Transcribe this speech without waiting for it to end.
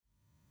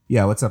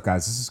Yeah, what's up,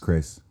 guys? This is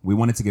Chris. We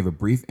wanted to give a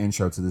brief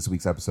intro to this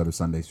week's episode of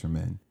Sundays for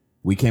Men.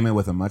 We came in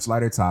with a much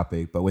lighter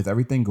topic, but with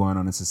everything going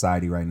on in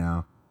society right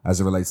now, as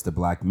it relates to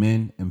black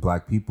men and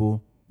black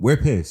people, we're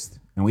pissed,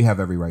 and we have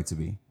every right to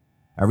be.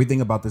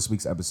 Everything about this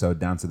week's episode,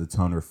 down to the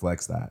tone,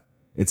 reflects that.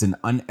 It's an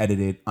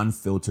unedited,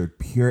 unfiltered,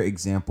 pure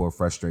example of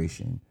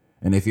frustration.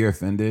 And if you're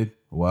offended,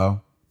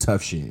 well,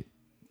 tough shit.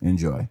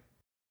 Enjoy.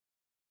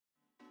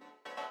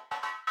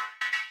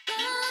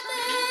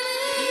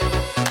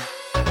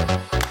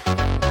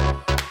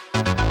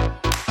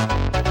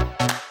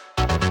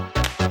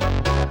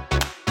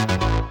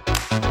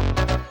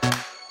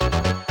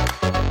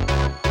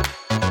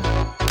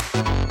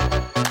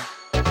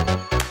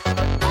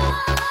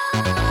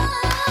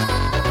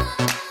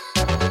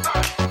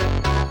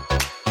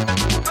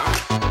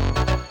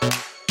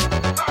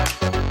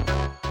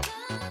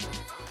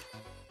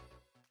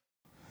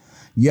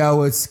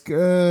 Yo, it's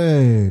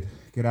good.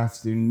 Good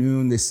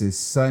afternoon. This is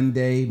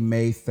Sunday,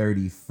 May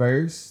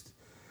 31st.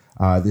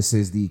 This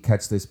is the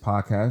Catch This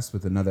podcast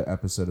with another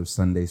episode of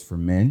Sundays for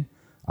Men.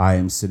 I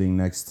am sitting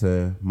next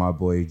to my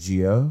boy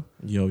Gio.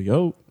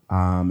 Yo.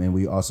 And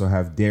we also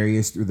have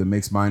Darius through the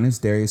Mix Minus.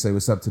 Darius, say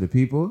what's up to the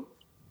people.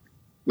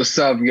 What's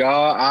up,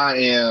 y'all? I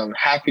am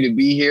happy to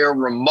be here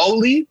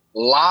remotely,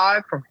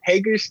 live from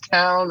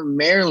Hagerstown,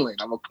 Maryland.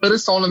 I'm going to put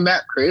us on the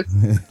map, Chris.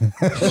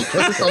 Put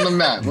us on the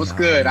map. What's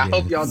good? I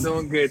hope y'all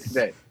doing good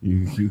today.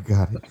 You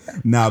got it.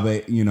 Nah,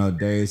 but, you know,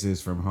 Darius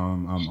is from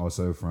home. I'm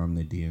also from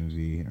the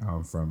DMV.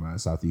 I'm from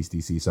Southeast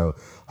DC. So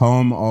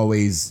home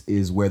always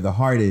is where the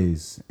heart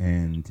is.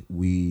 And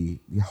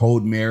we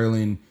hold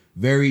Maryland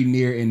very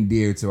near and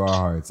dear to our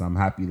hearts. I'm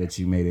happy that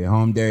you made it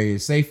home,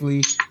 Darius,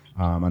 safely.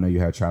 I know you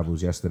had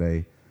travels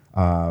yesterday.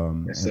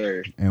 Yes,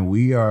 sir. And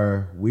we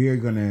are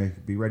gonna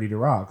be ready to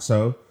rock.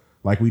 So,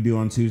 like we do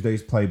on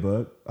Tuesday's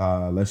playbook,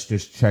 let's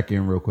just check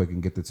in real quick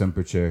and get the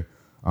temperature.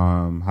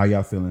 How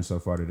y'all feeling so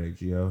far today,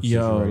 Gio?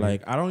 Yo,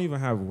 like I don't even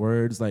have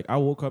words. Like I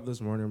woke up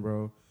this morning,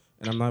 bro,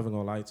 and I'm not even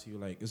gonna lie to you.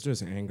 Like it's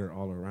just anger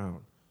all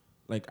around.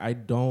 Like I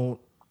don't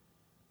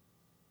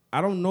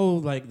know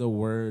like the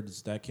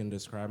words that can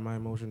describe my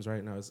emotions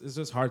right now. It's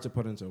just hard to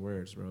put into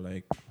words, bro.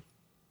 Like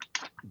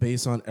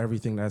based on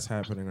everything that's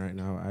happening right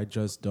now,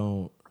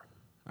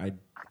 I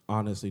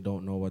honestly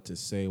don't know what to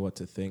say, what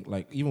to think,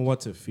 like even what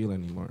to feel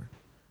anymore.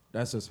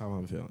 That's just how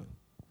I'm feeling.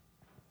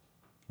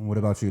 What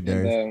about you,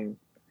 Darius?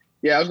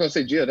 Yeah, I was gonna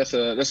say, Gio,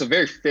 that's a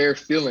very fair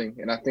feeling,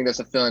 and I think that's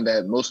a feeling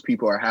that most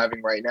people are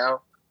having right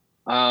now.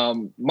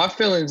 My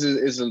feelings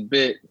is a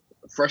bit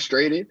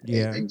frustrated,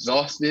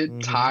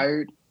 exhausted,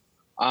 tired,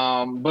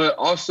 but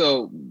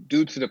also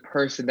due to the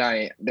person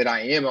that I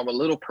am, I'm a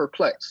little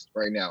perplexed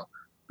right now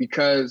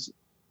because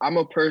I'm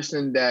a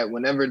person that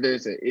whenever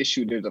there's an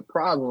issue, there's a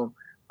problem,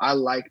 I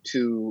like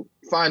to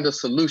find a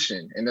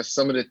solution. And that's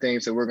some of the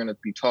things that we're going to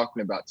be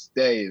talking about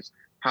today is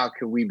how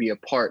can we be a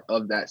part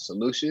of that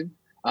solution?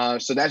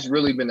 So that's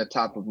really been the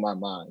top of my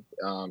mind.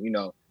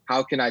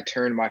 How can I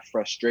turn my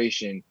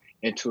frustration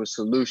into a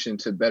solution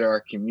to better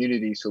our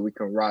community so we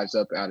can rise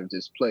up out of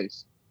this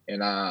place?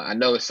 And I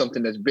know it's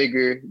something that's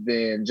bigger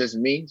than just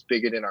me. It's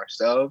bigger than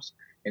ourselves.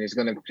 And it's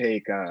going to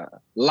take a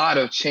lot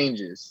of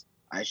changes,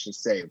 I should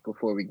say,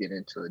 before we get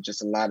into it.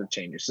 Just a lot of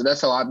changes. So that's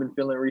how I've been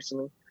feeling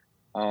recently.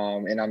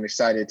 And I'm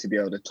excited to be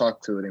able to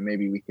talk to it and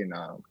maybe we can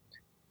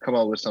come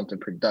up with something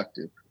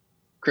productive.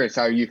 Chris,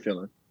 how are you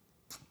feeling?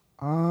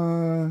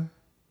 I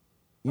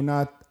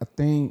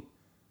think,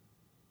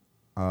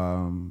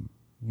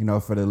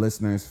 for the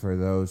listeners, for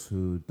those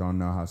who don't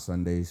know how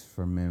Sundays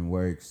for Men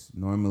works,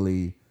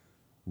 normally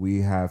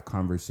we have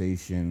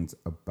conversations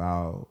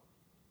about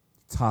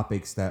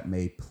topics that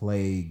may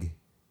plague,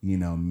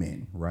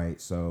 men, right?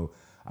 So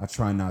I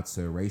try not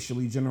to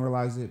racially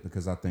generalize it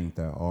because I think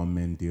that all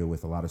men deal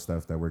with a lot of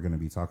stuff that we're going to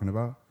be talking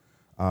about.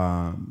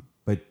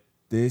 But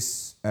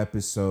this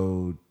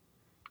episode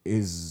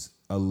is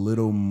a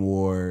little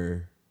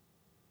more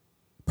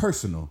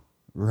personal,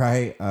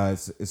 right?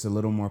 It's a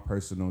little more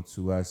personal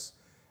to us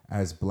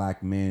as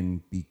black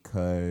men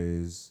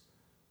because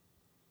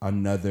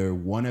another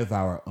one of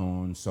our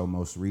own, so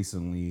most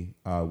recently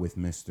with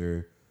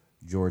Mr.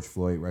 George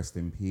Floyd, rest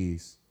in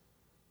peace.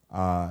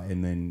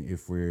 And then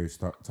if we're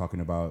talking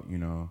about,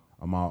 Ahmaud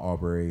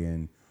Arbery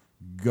and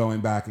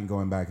going back,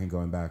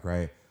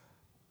 right?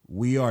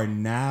 We are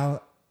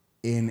now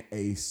in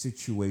a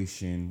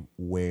situation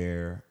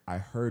where I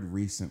heard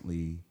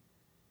recently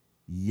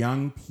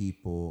young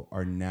people, so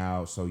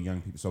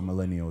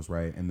millennials,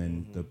 right? And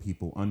then the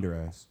people under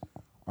us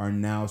are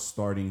now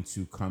starting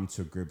to come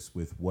to grips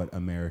with what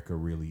America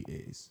really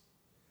is.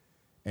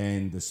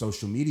 And the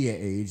social media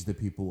age, the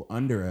people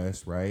under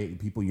us, right?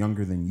 People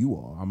younger than you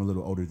all. I'm a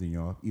little older than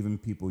y'all. Even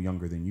people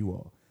younger than you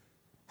all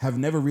have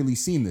never really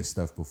seen this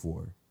stuff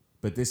before.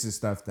 But this is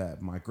stuff that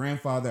our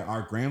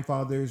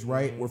grandfathers,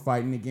 right, were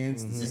fighting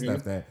against. This is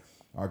stuff that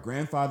our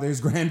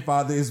grandfathers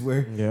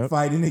were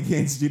fighting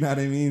against. You know what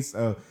I mean?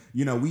 So,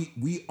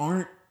 we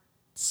aren't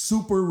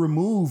super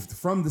removed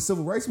from the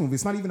civil rights movement.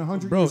 It's not even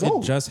 100 years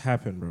old. It just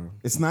happened, bro.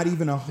 It's not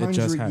even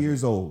 100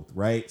 years old,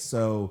 right?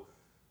 So,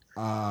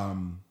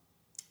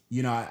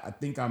 I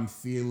think I'm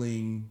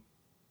feeling.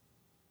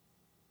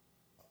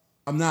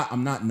 I'm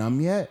not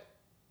numb yet.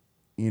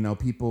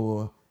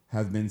 People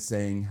have been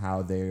saying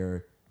how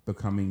they're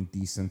becoming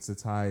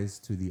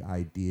desensitized to the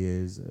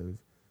ideas of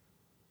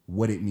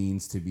what it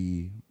means to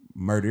be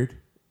murdered,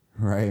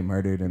 right?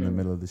 Murdered in the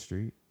middle of the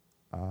street.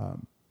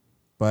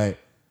 But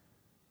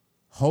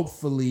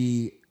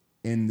hopefully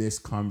in this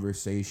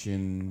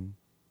conversation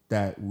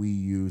that we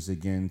use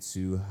again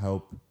to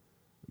help,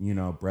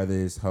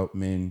 brothers, help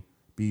men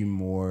be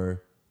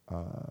more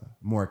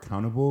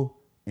accountable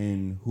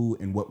in who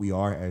and what we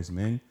are as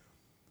men.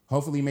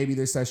 Hopefully maybe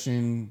this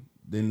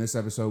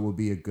episode will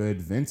be a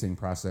good venting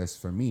process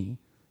for me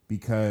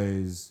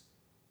because,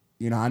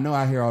 I know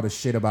I hear all the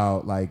shit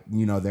about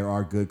there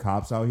are good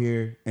cops out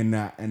here and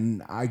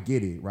I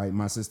get it, right?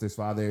 My sister's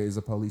father is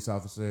a police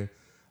officer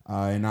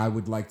and I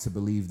would like to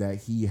believe that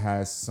he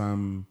has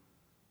some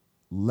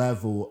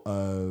level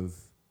of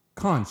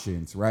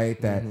conscience, right?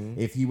 That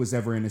if he was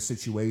ever in a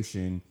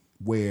situation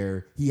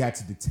where he had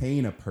to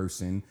detain a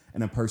person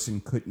and a person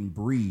couldn't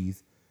breathe,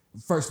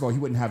 first of all, he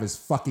wouldn't have his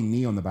fucking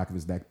knee on the back of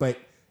his neck. But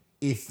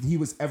if he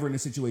was ever in a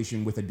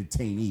situation with a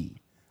detainee,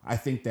 I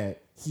think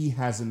that he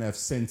has enough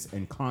sense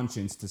and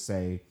conscience to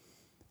say,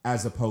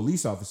 as a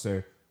police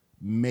officer,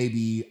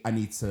 maybe I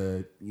need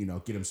to,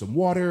 get him some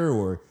water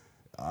or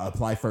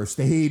apply first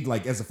aid.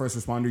 Like as a first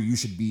responder, you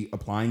should be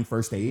applying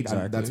first aid.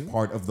 Exactly. That's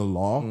part of the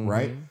law,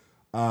 right?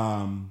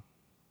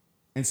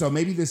 And so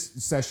maybe this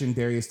session,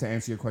 Darius, to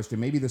answer your question,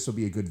 maybe this will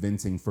be a good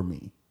venting for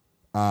me.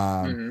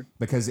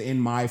 Because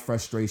in my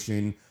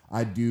frustration,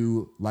 I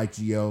do, like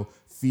Gio,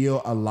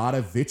 feel a lot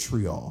of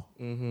vitriol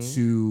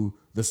to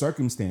the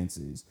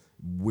circumstances.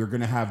 We're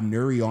going to have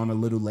Nuri on a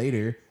little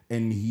later,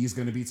 and he's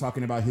going to be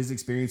talking about his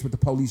experience with the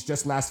police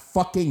just last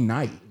fucking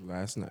night.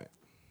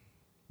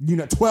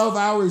 12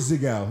 hours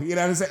ago. You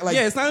know what I'm saying?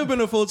 Yeah, it's not even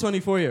been a full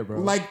 24 yet, bro.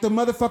 Like the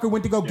motherfucker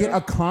went to go get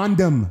a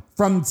condom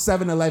from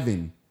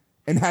 7-Eleven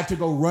and had to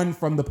go run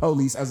from the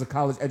police as a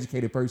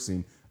college-educated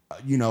person,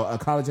 a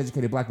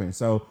college-educated black man.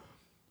 So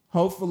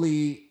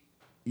hopefully,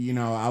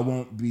 I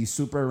won't be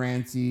super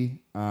ranty.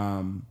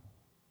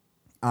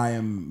 I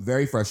am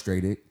very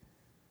frustrated.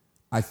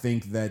 I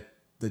think that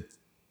the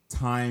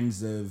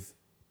times of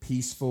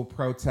peaceful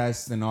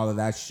protests and all of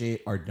that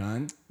shit are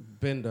done.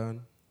 Been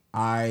done.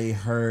 I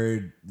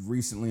heard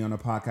recently on a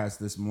podcast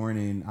this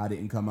morning, I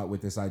didn't come up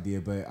with this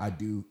idea, but I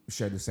do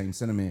share the same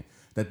sentiment,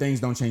 that things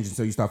don't change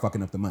until you start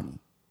fucking up the money.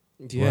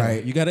 Yeah,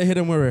 right? You got to hit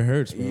them where it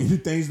hurts, bro.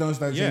 Things don't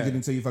start changing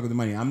until you fuck up the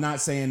money. I'm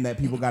not saying that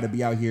people got to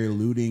be out here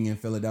looting in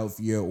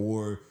Philadelphia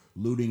or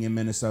looting in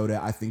Minnesota.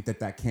 I think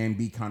that can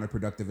be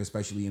counterproductive,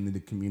 especially in the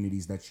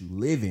communities that you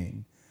live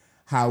in.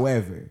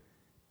 However,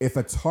 if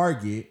a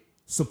target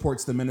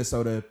supports the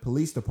Minnesota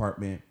Police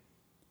Department,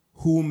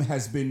 whom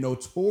has been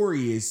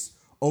notorious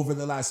over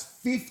the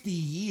last 50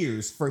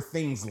 years for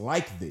things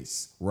like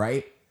this,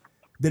 right?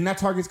 Then that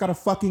target's got to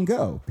fucking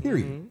go.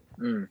 Period.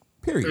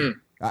 Period.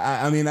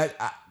 I mean, I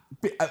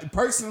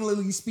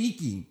personally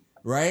speaking,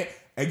 right?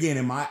 Again,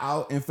 am I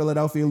out in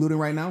Philadelphia looting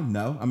right now?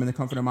 No. I'm in the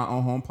comfort of my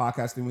own home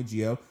podcasting with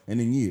Gio and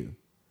then you.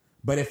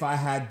 But if I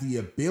had the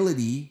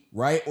ability,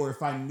 right, or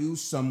if I knew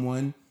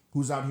someone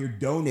who's out here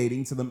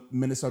donating to the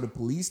Minnesota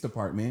Police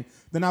Department,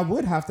 then I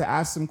would have to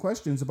ask some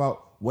questions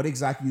about what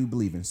exactly you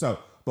believe in. So,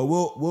 but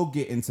we'll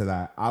get into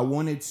that. I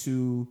wanted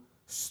to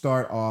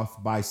start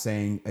off by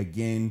saying,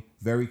 again,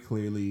 very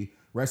clearly,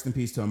 rest in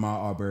peace to Ahmaud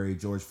Arbery,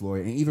 George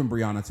Floyd, and even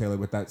Breonna Taylor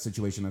with that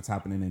situation that's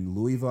happening in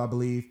Louisville, I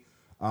believe.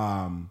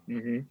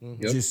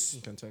 Just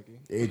in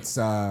Kentucky. It's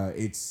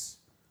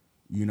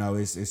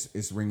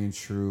ringing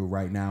true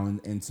right now,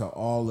 and to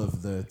all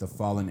of the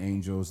fallen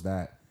angels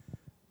that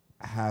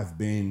have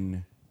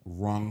been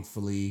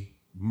wrongfully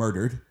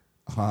murdered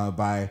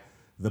by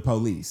the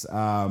police.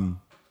 I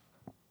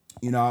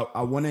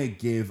want to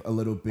give a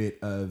little bit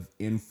of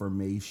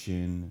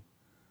information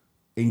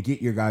and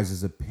get your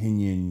guys'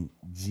 opinion,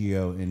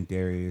 Gio and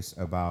Darius,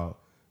 about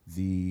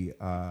the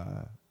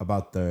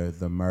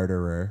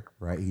murderer,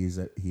 right? He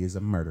is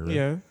a murderer.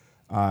 Yeah.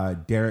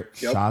 Derek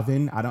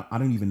Chauvin. I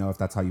don't even know if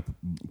that's how you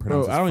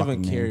pronounce it. I don't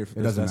even care name. if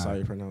that's how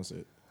you pronounce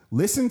it.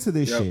 Listen to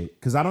this shit,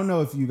 because I don't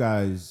know if you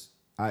guys.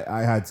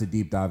 I had to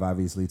deep dive,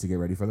 obviously, to get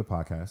ready for the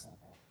podcast.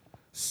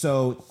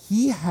 So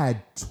he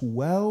had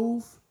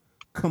 12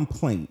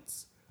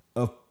 complaints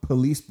of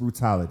police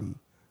brutality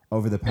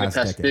over the past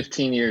decade.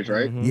 15 years,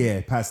 right?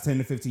 Yeah, past 10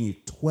 to 15 years.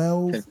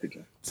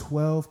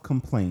 12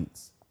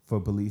 complaints for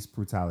police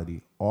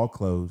brutality, all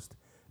closed,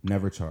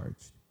 never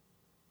charged.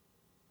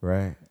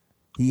 Right?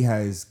 He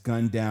has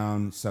gunned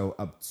down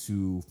up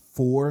to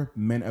 4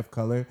 men of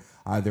color,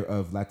 either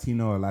of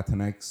Latino or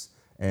Latinx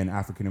and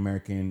African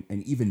American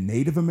and even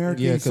Native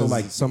American. Yeah, so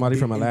like somebody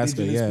from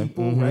Alaska,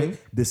 people, right?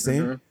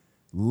 Descent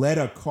led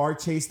a car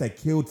chase that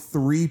killed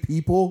 3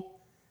 people.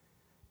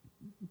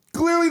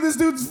 Clearly, this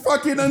dude's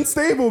fucking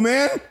unstable,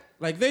 man.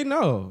 Like, they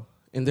know,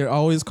 and they're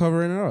always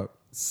covering it up.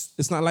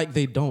 It's not like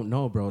they don't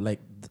know, bro. Like,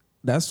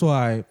 that's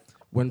why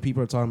when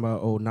people are talking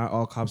about, oh, not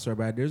all cops are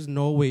bad, there's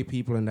no way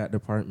people in that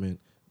department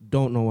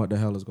don't know what the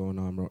hell is going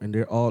on, bro. And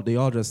they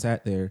all just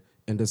sat there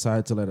and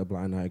decide to let a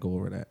blind eye go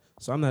over that.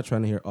 So I'm not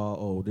trying to hear,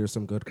 there's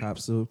some good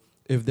cops too.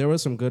 If there were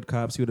some good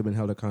cops, he would have been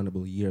held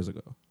accountable years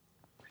ago.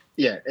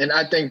 Yeah, and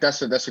I think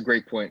that's a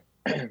great point.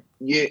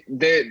 Yeah,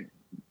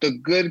 the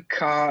good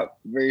cop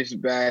versus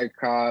bad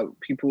cop,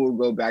 people will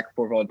go back and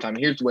forth all the time.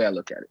 Here's the way I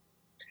look at it.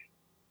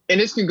 And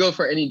this can go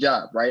for any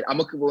job, right? I'm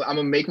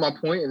gonna make my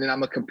point, and then I'm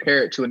gonna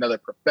compare it to another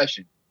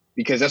profession,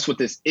 because that's what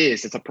this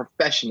is. It's a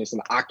profession. It's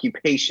an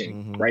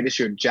occupation, right? It's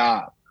your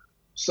job.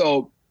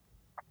 So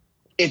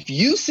if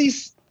you see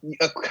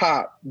a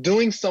cop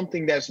doing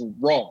something that's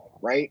wrong,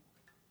 right?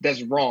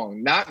 That's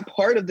wrong, not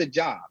part of the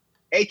job,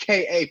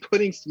 AKA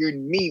putting your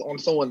knee on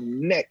someone's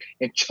neck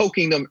and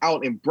choking them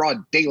out in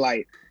broad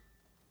daylight.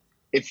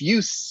 If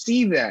you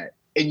see that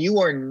and you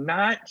are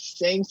not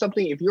saying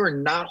something, if you are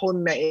not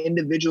holding that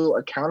individual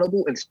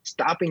accountable and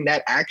stopping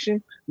that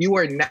action, you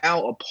are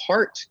now a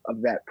part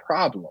of that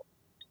problem,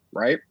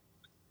 right?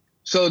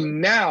 So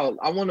now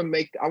I want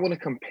to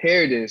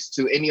compare this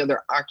to any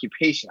other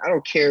occupation. I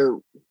don't care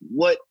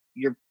what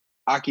your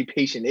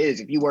occupation is.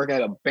 If you work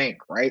at a bank,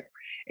 right?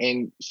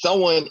 And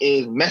someone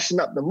is messing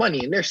up the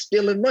money and they're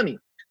stealing money,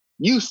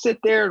 you sit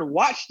there and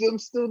watch them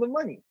steal the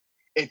money.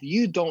 If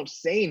you don't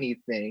say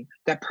anything,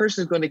 that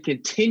person's going to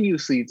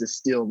continuously to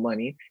steal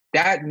money.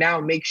 That now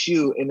makes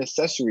you an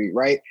accessory,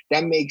 right?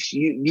 That makes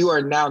you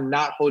are now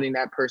not holding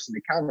that person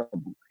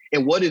accountable.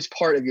 And what is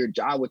part of your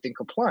job within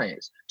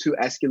compliance? To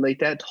escalate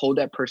that, to hold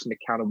that person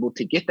accountable,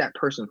 to get that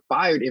person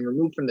fired and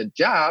removed from the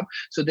job,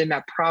 so then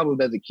that problem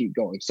doesn't keep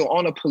going. So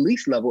on a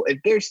police level, if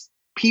there's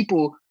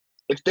people,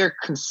 if they're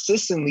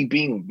consistently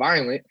being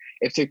violent,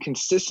 if they're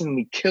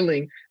consistently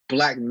killing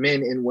Black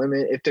men and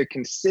women, if they're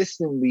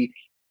consistently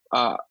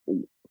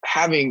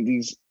having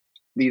these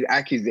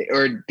accusations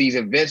or these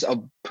events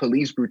of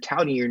police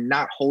brutality, you're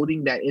not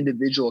holding that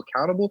individual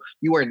accountable,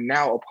 you are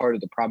now a part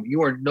of the problem.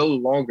 You are no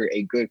longer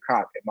a good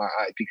cop in my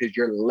eyes, because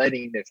you're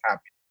letting this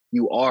happen.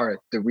 You are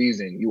the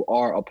reason. You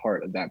are a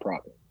part of that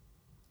problem.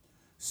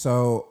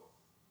 So,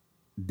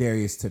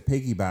 Darius, to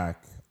piggyback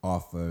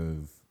off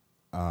of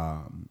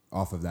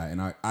that, and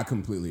I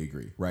completely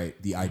agree,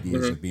 right? The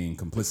ideas of being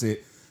complicit,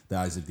 the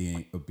ideas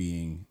of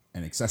being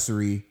an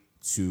accessory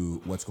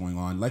to what's going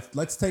on.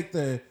 Let's take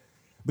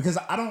because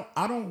I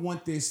don't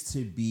want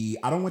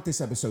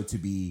this episode to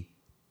be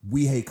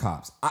we hate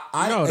cops.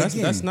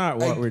 That's not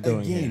what we're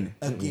doing.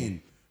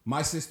 Again,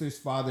 my sister's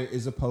father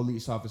is a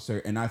police officer,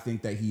 and I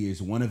think that he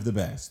is one of the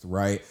best,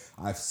 right?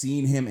 I've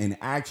seen him in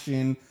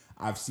action.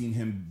 I've seen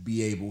him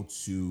be able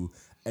to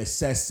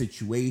assess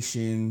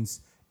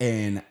situations,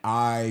 and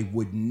I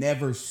would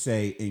never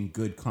say in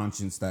good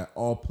conscience that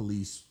all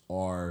police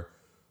are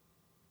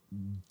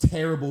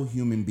terrible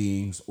human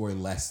beings or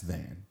less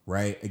than,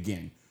 right?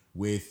 Again,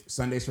 with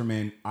Sundays for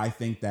Men, I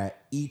think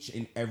that each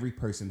and every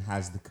person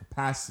has the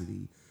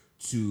capacity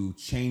to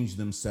change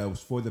themselves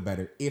for the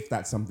better if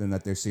that's something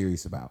that they're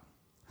serious about.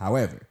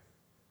 However,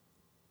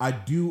 I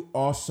do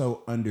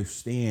also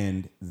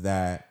understand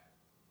that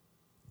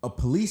a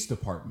police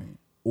department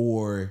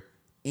or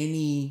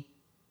any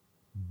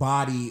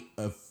body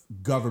of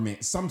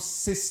government, some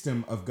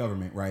system of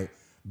government, right,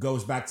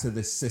 goes back to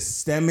the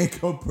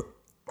systemic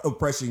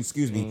oppression,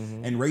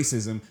 and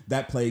racism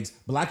that plagues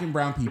Black and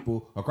brown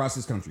people across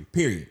this country,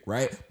 period,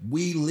 right?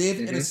 We live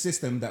in a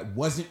system that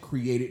wasn't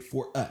created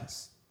for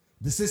us.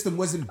 The system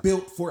wasn't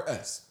built for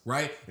us,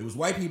 right? It was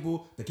white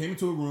people that came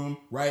into a room,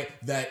 right,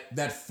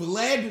 that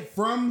fled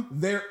from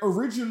their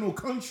original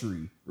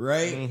country,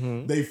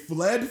 right? They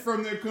fled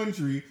from their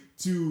country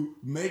to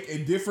make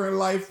a different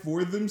life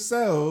for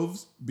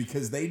themselves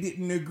because they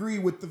didn't agree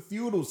with the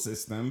feudal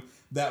system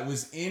that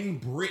was in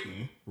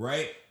Britain,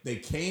 right? They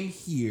came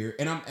here,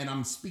 and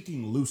I'm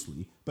speaking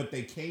loosely, but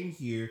they came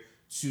here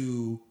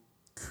to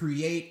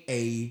create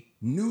a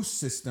new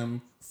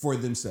system for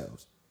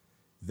themselves.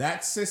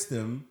 That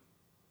system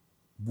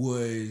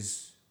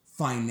was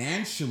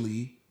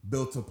financially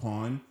built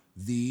upon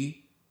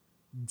the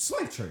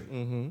slave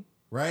trade,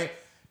 right?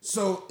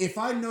 So if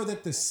I know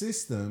that the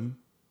system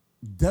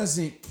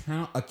doesn't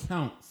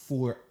account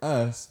for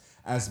us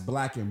as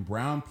Black and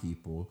brown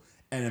people,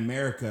 and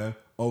America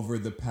over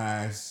the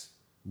past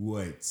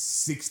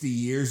 60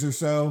 years or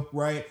so,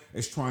 right,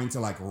 is trying to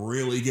like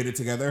really get it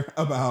together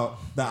about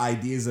the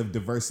ideas of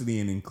diversity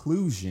and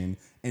inclusion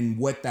and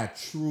what that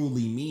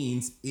truly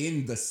means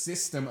in the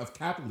system of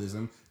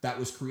capitalism that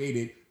was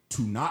created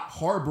to not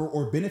harbor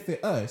or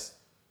benefit us,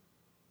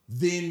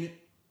 then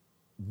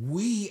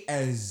we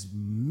as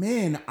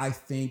men, I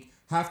think,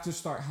 have to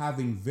start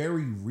having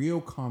very real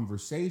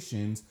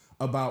conversations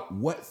about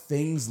what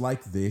things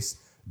like this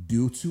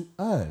do to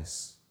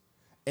us.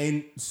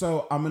 And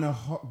so I'm going to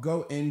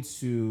go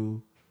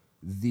into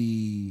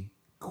the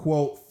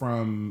quote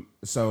from,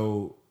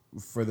 so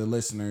for the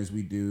listeners,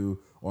 we do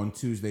on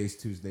Tuesdays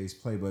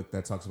Playbook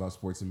that talks about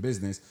sports and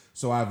business.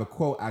 So I have a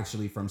quote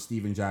actually from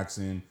Steven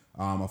Jackson,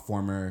 a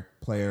former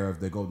player of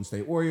the Golden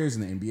State Warriors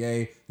in the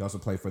NBA. He also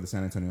played for the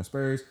San Antonio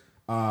Spurs.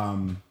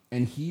 And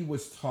he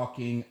was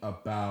talking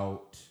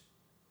about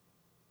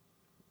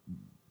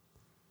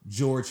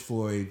George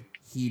Floyd.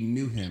 He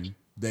knew him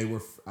they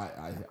were.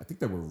 I think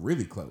they were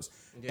really close,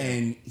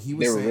 and he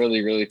was. They were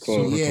really, really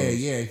close.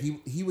 Yeah.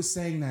 He was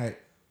saying that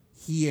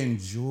he and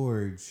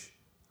George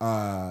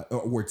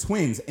were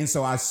twins, and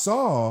so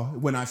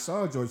when I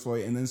saw George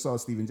Floyd and then saw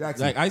Steven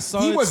Jackson, like I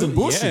saw he wasn't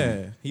bullshit.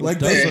 Yeah, he like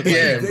does look like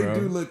him, they bro.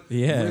 do look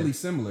really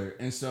similar,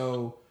 and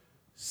so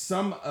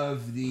some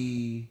of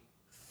the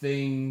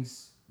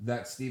things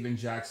that Steven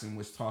Jackson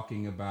was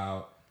talking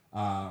about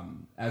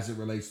as it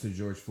relates to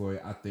George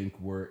Floyd, I think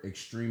were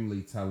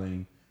extremely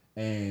telling,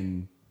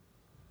 and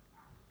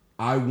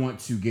I want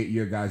to get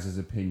your guys'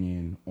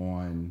 opinion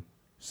on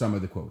some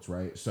of the quotes,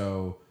 right?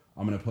 So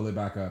I'm going to pull it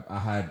back up. I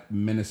had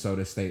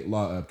Minnesota state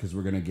law up because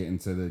we're going to get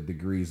into the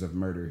degrees of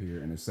murder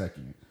here in a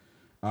second.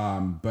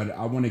 But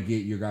I want to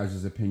get your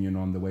guys' opinion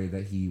on the way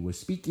that he was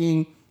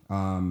speaking,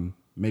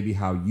 maybe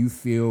how you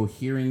feel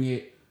hearing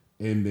it,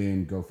 and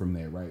then go from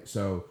there, right?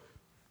 So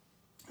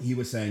he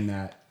was saying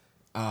that,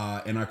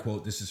 and I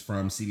quote, this is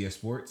from CBS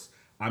Sports,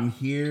 "I'm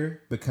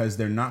here because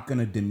they're not going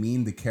to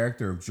demean the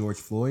character of George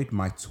Floyd,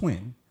 my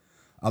twin.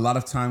 A lot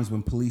of times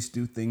when police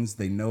do things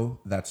they know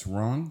that's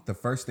wrong, the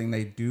first thing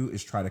they do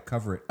is try to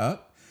cover it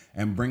up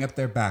and bring up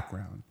their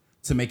background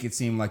to make it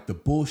seem like the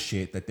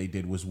bullshit that they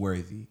did was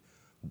worthy.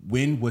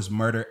 When was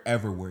murder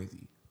ever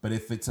worthy? But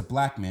if it's a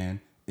black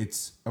man,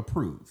 it's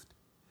approved.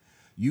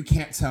 You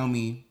can't tell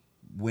me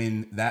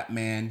when that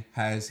man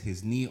has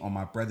his knee on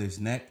my brother's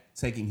neck,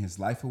 taking his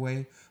life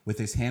away with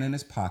his hand in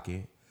his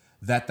pocket,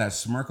 that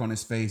smirk on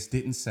his face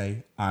didn't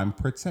say, 'I'm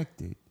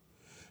protected.'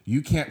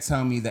 You can't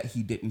tell me that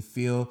he didn't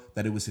feel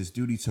that it was his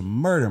duty to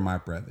murder my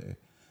brother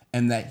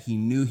and that he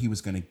knew he was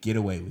going to get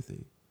away with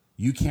it.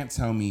 You can't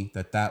tell me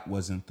that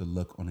wasn't the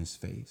look on his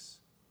face."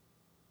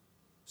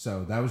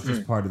 So that was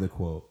just part of the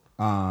quote.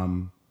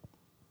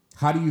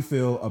 How do you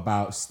feel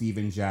about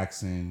Steven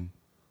Jackson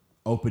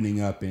opening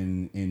up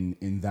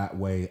in that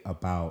way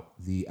about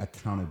the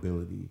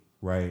accountability,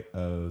 right,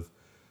 of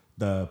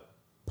the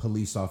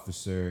police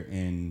officer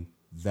and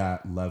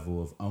that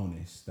level of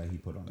onus that he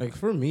put on? Like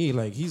for me,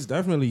 like he's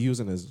definitely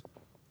using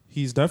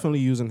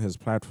his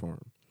platform.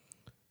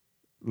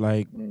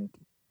 Like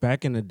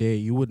back in the day,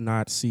 you would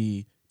not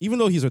see, even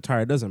though he's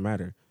retired, it doesn't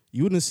matter.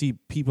 You wouldn't see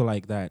people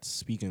like that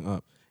speaking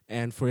up,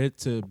 and for it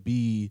to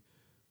be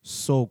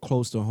so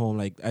close to home,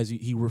 like as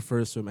he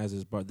refers to him as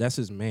his brother, that's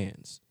his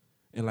man's,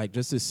 and like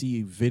just to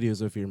see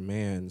videos of your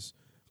man's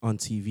on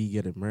TV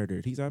getting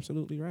murdered, he's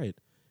absolutely right.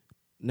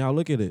 Now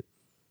look at it.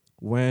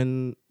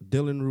 When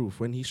Dylan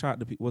Roof, when he shot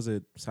the people, was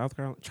it South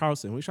Carolina?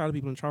 Charleston. When he shot the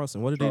people in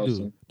Charleston, what did they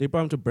do? They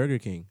brought him to Burger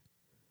King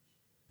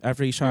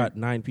after he shot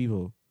 9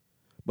 people.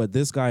 But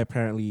this guy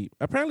apparently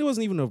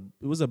wasn't even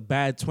it was a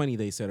bad 20,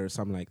 they said, or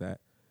something like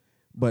that.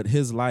 But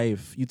his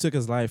life, you took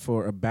his life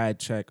for a bad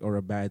check or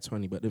a bad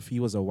 20. But if he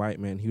was a white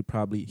man,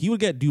 he would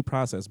get due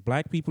process.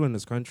 Black people in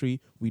this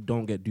country, we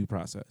don't get due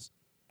process.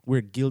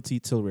 We're guilty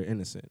till we're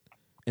innocent.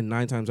 And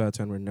 9 times out of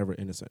 10, we're never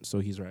innocent.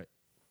 So he's right.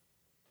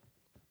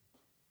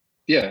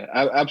 Yeah,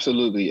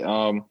 absolutely.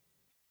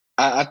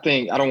 I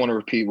think I don't want to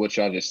repeat what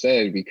y'all just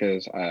said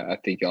because I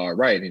think y'all are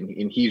right,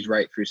 and he's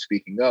right for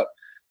speaking up.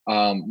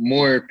 I'm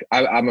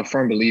a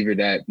firm believer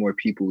that more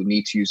people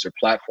need to use their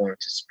platform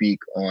to speak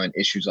on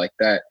issues like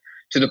that.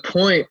 To the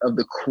point of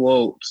the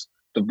quote,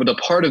 the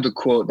part of the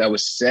quote that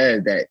was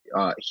said that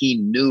he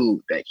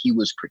knew that he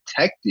was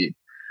protected.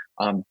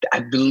 I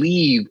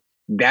believe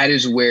that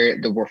is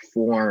where the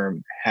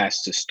reform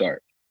has to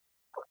start.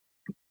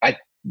 I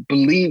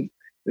believe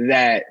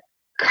that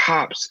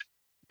cops,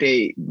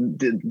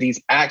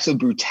 these acts of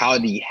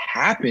brutality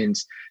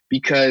happens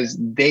because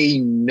they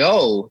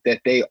know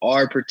that they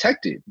are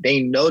protected.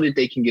 They know that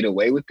they can get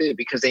away with it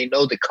because they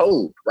know the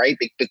code, right?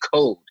 The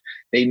code.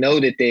 They know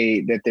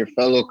that their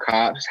fellow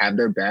cops have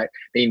their back.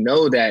 They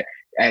know that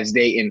as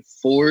they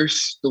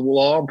enforce the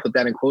law, put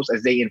that in quotes,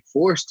 as they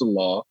enforce the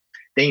law,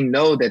 they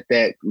know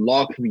that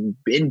law can be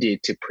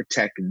bended to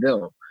protect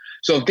them.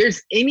 So if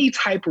there's any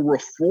type of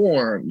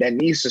reform that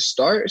needs to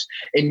start,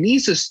 it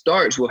needs to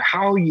start with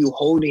how you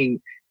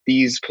holding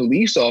these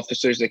police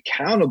officers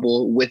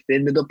accountable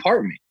within the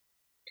department.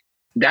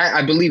 That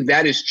I believe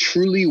that is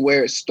truly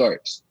where it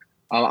starts.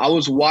 I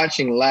was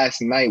watching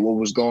last night what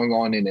was going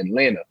on in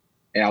Atlanta,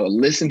 and I would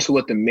listen to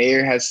what the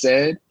mayor has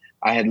said.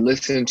 I had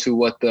listened to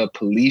what the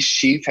police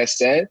chief has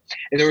said,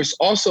 and there was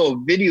also a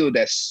video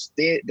that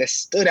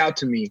stood out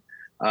to me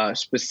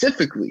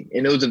specifically,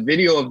 and it was a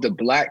video of the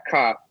black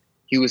cop.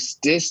 He was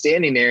still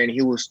standing there and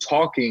he was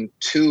talking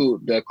to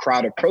the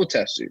crowd of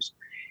protesters.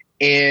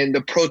 And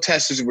the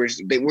protesters were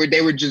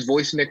just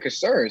voicing their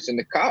concerns. And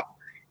the cop,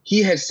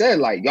 he had said,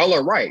 like, y'all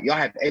are right. Y'all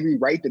have every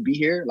right to be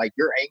here. Like,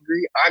 you're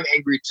angry. I'm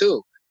angry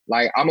too.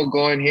 Like, I'm gonna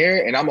go in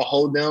here and I'm gonna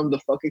hold them the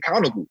fuck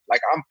accountable.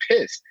 Like, I'm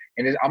pissed.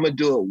 And I'm gonna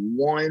do it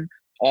one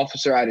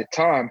officer at a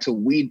time to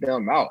weed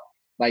them out.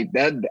 Like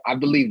that, I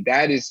believe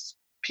that is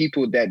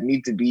people that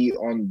need to be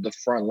on the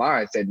front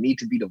lines, that need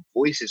to be the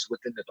voices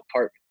within the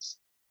departments.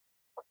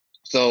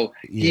 So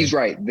he's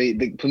right.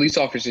 The police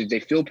officers, they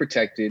feel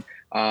protected,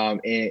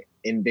 and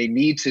there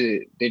needs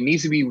to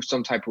be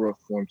some type of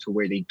reform to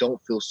where they don't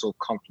feel so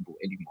comfortable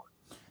anymore.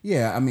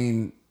 Yeah, I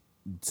mean,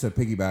 to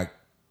piggyback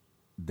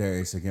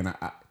Darius, again,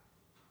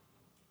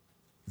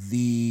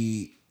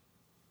 the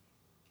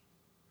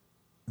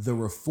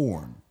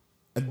reform.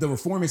 The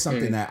reform is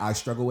something that I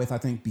struggle with, I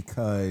think,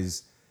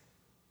 because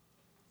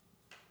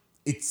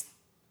it's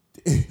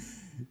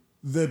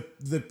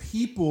the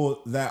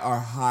people that are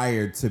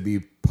hired to be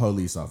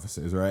police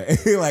officers, right?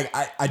 Like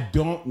I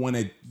don't want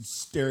to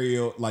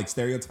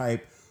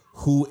stereotype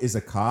who is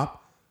a cop.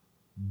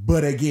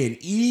 But again,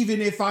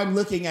 even if I'm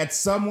looking at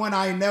someone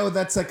I know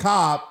that's a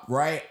cop,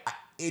 right?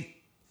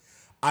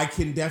 I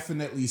can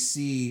definitely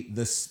see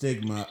the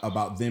stigma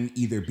about them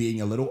either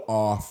being a little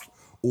off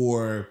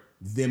or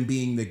them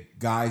being the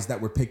guys that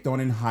were picked on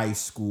in high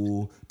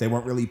school. They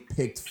weren't really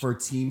picked for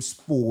team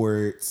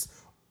sports,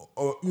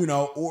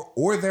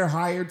 or they're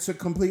hired to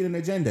complete an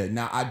agenda.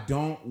 Now, I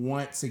don't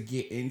want to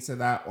get into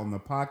that on the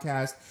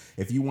podcast.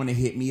 If you want to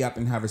hit me up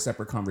and have a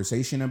separate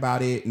conversation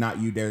about it, not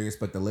you, Darius,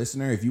 but the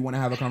listener, if you want to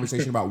have a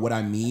conversation about what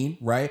I mean,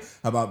 right?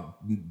 About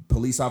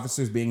police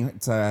officers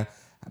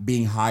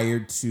being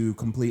hired to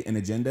complete an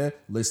agenda,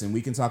 listen,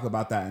 we can talk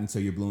about that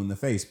until you're blue in the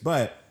face.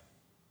 But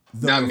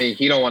not me.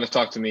 He don't want to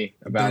talk to me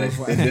about it.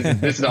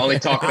 This is the only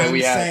talk that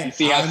we have. You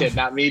see how I said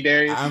not me,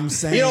 Darius? I'm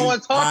saying he don't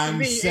want to talk to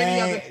me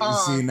any other time.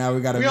 See, now we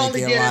got to make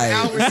only it get light.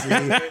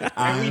 an hour.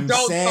 I'm we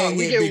don't saying talk.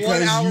 We it get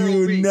 1 hour because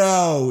a week.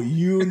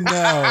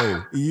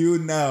 you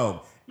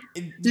know.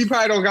 You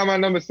probably don't got my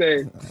number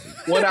saved.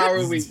 1 hour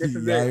a week. This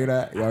is Y'all hear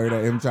that?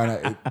 Him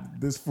trying to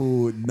this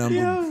fool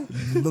number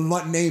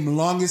name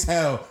long as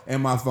hell in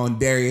my phone,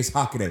 Darius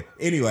Hockaday.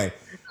 Anyway,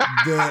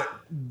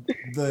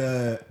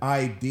 the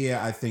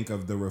idea I think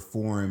of the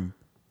reform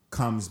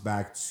comes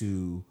back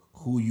to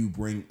who you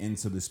bring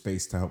into the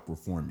space to help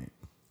reform it.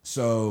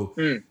 So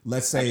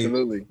let's say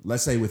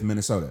with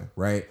Minnesota,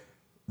 right?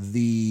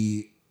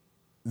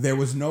 There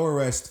was no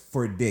arrest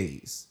for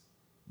days.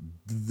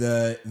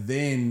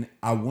 Then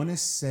I want to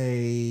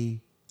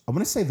say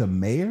the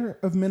mayor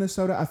of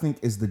Minnesota, I think,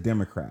 is the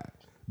Democrat,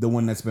 the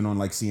one that's been on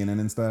like CNN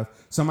and stuff.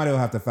 Somebody will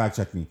have to fact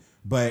check me.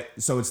 But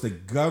so it's the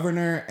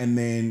governor, and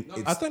then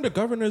I think the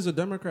governor is a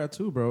Democrat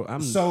too, bro.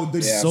 I'm so sure.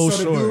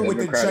 The dude with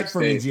the check for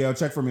me, Gio,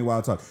 check for me while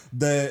I talk.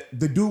 The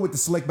dude with the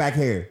slick back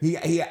hair. He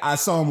I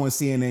saw him on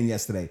CNN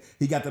yesterday.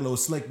 He got the little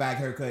slick back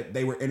haircut.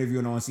 They were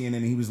interviewing on CNN,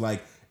 and he was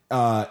like,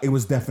 "It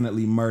was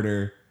definitely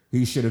murder.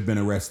 He should have been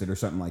arrested or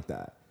something like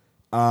that."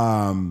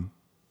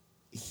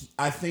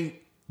 I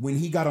think when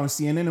he got on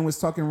CNN and was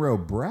talking real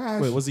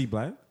brash. Wait, was he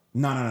black?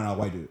 No,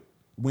 white dude.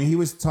 When he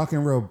was talking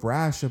real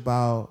brash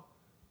about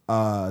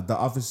the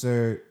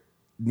officer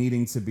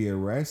needing to be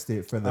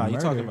arrested for the murder. You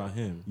talking about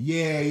him?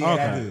 Yeah, okay.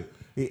 That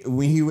dude.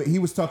 When he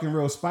was talking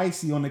real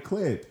spicy on the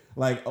clip,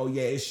 like, oh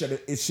yeah, it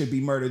should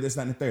be murder, this,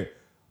 that, and the third.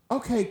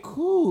 Okay,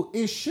 cool.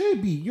 It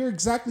should be. You're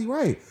exactly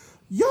right.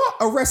 Y'all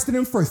arrested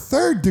him for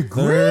third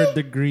degree? Third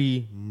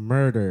degree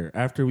murder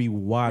after we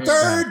watched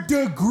Third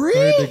degree?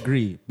 Third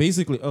degree.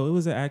 Basically, it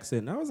was an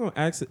accident. I was on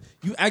accident.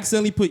 You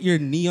accidentally put your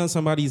knee on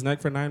somebody's neck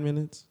for 9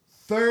 minutes?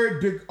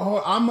 Third degree.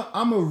 Oh, I'm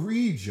going to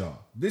read y'all.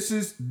 This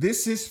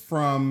is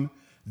from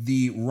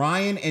the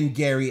Ryan and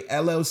Gary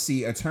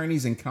LLC,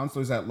 attorneys and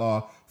counselors at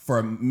law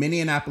for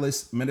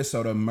Minneapolis,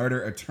 Minnesota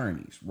murder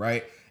attorneys,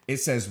 right? It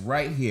says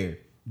right here,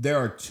 there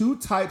are two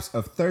types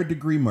of third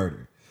degree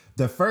murder.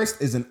 The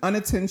first is an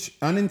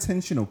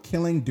unintentional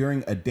killing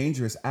during a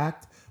dangerous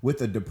act with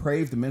a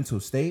depraved mental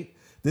state.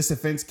 This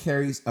offense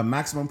carries a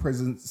maximum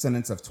prison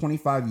sentence of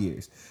 25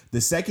 years.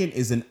 The second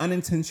is an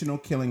unintentional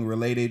killing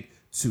related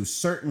to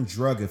certain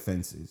drug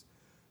offenses.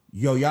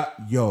 Yo,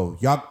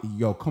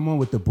 come on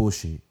with the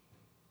bullshit.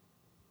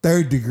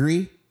 Third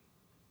degree?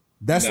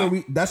 That's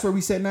where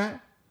we sitting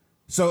at?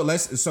 So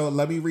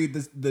let me read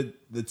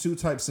the two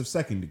types of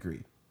second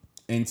degree.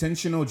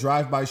 Intentional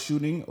drive-by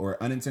shooting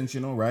or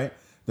unintentional, right?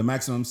 The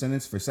maximum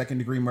sentence for second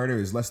degree murder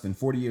is less than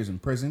 40 years in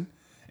prison.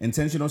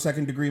 Intentional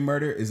second degree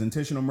murder is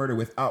intentional murder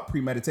without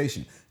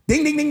premeditation.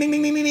 Ding, ding, ding, ding,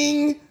 ding, ding, ding,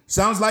 ding.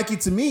 Sounds like it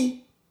to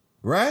me,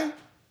 right?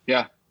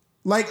 Yeah.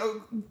 Like,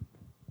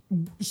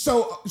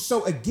 so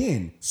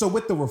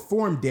with the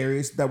reform,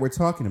 Darius, that we're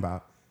talking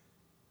about,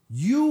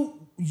 you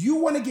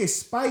want to get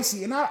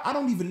spicy, and I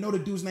don't even know the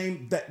dude's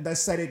name that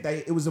said it,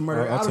 that it was a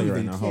murder. I don't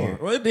even care.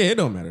 Well, it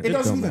don't matter. It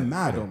doesn't even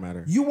matter. It don't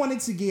matter. You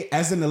wanted to get,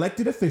 as an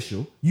elected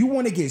official, you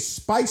want to get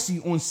spicy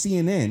on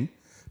CNN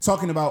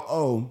talking about,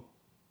 oh,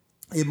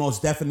 it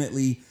most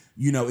definitely,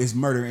 is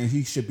murder and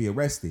he should be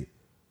arrested.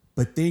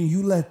 But then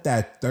you let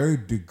that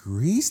third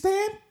degree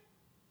stand?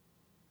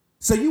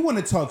 So you want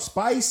to talk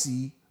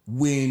spicy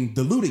when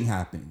the looting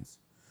happens.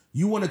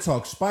 You want to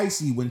talk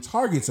spicy when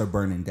targets are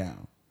burning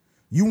down.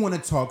 You want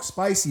to talk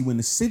spicy when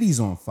the city's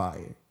on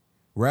fire,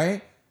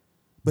 right?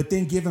 But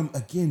then give him,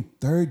 again,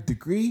 third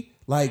degree?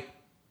 Like,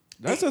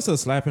 that's just a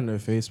slap in their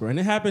face, bro. And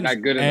it happens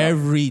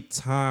every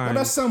time.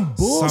 That's some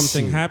bullshit.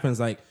 Something happens.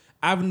 Like,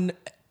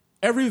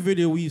 every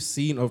video we've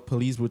seen of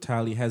police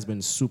brutality has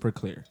been super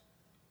clear.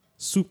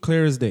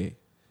 Clear as day.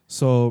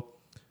 So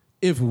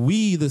if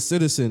we, the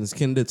citizens,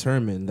 can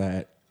determine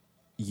that,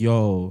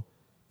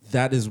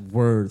 that is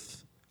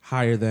worth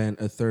higher than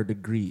a third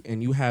degree,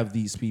 and you have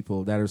these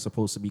people that are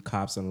supposed to be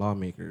cops and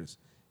lawmakers,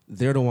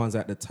 they're the ones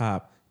at the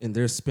top and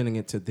they're spinning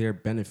it to their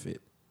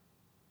benefit.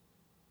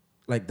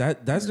 Like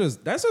that's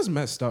just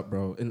messed up,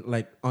 bro. And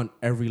like on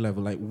every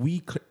level, like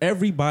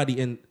everybody,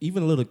 and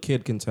even a little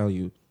kid can tell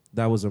you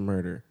that was a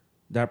murder.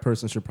 That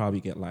person should probably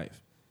get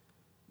life.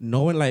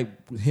 Knowing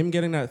like him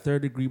getting that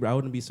 3rd degree, I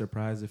wouldn't be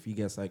surprised if he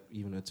gets like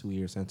even a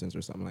 2-year sentence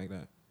or something like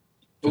that.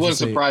 It wouldn't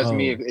surprise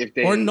me if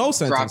they or no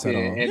sentence at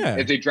all.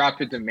 If they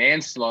dropped it to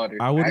manslaughter.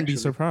 I wouldn't be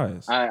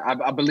surprised.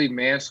 I believe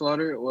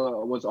manslaughter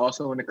was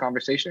also in the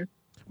conversation.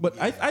 But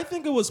I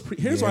think it was.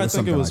 Here's why I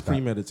think it was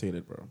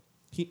premeditated, bro.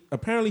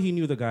 He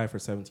knew the guy for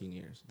 17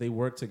 years. They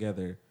worked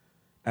together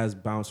as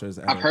bouncers.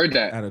 At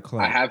a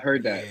club. I have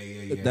heard that.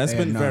 That's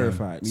been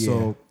verified.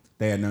 So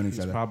they had known each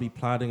other. He's probably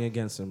plotting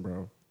against him,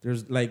 bro.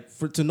 There's like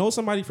to know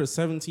somebody for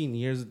 17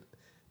 years.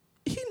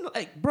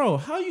 Bro,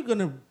 how you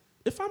gonna?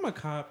 If I'm a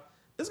cop,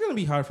 it's gonna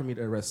be hard for me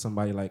to arrest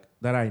somebody like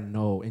that I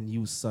know and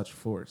use such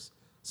force.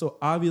 So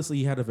obviously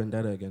he had a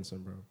vendetta against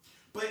him, bro.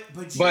 But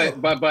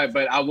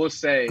I will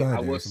say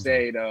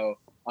though.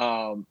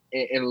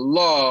 In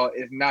law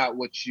is not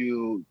what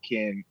you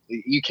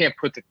can't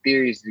put the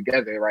theories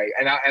together, right?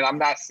 And I'm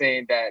not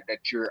saying that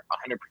you're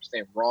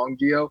 100% wrong,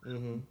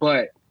 Gio,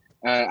 but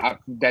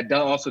that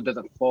also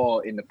doesn't fall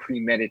in the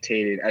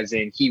premeditated, as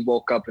in he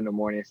woke up in the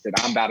morning and said,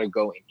 I'm about to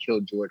go and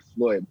kill George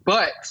Floyd.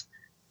 But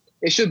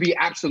it should be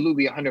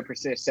absolutely 100%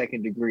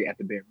 2nd degree at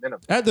the bare minimum.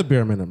 At the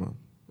bare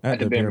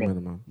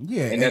minimum.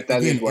 Yeah, and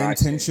again,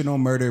 intentional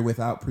murder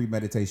without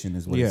premeditation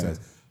is what it says.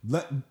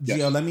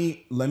 Gio,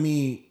 let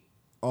me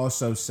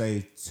also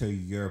say to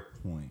your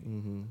point,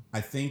 I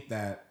think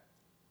that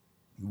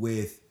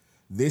with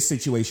this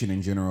situation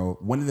in general,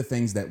 one of the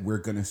things that we're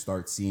going to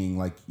start seeing,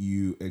 like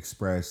you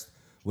expressed,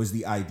 was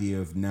the idea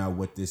of now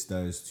what this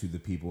does to the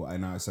people. I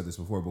know I said this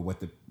before, but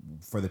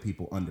for the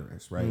people under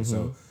us, right?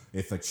 So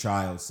if a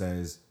child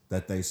says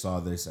that they saw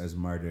this as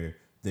murder,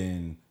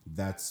 then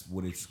that's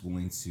what it's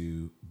going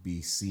to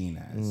be seen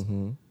as.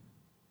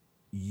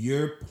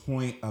 Your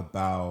point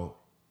about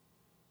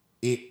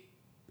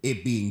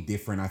it being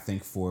different, I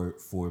think, for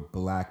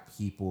black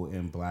people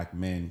and black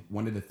men,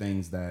 one of the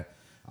things that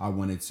I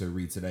wanted to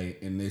read today,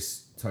 and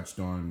this touched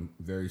on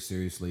very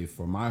seriously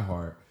for my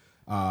heart,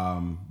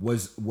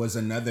 was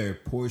another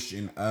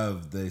portion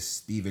of the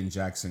Steven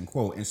Jackson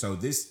quote. And so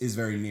this is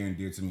very near and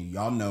dear to me.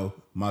 Y'all know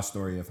my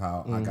story of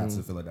how I got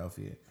to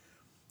Philadelphia.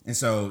 And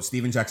so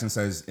Steven Jackson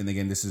says, and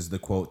again, this is the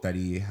quote that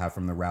he had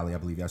from the rally, I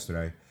believe,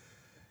 yesterday.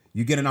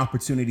 You get an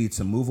opportunity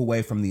to move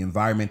away from the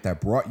environment that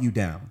brought you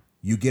down.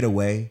 You get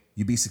away,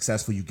 you be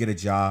successful, you get a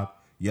job,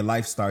 your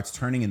life starts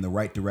turning in the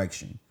right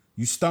direction.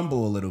 You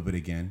stumble a little bit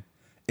again.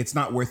 It's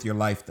not worth your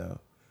life, though.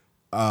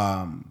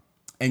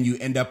 And you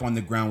end up on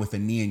the ground with a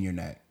knee in your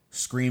neck,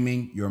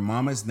 screaming your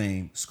mama's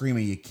name,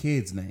 screaming your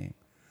kid's name,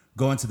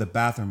 going to the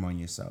bathroom on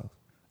yourself.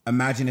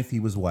 Imagine if he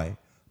was white.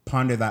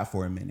 Ponder that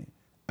for a minute.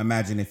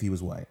 Imagine if he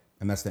was white.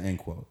 And that's the end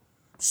quote.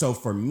 So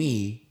for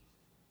me,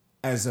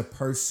 as a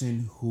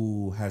person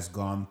who has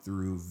gone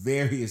through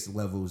various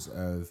levels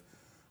of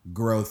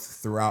growth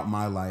throughout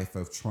my life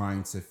of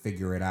trying to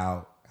figure it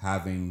out,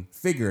 having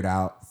figured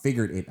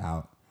it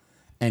out,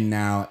 and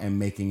now am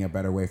making a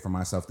better way for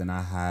myself than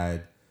I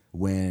had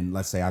when,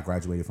 let's say, I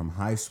graduated from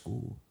high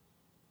school.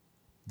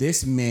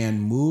 This man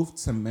moved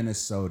to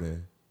Minnesota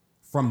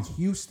from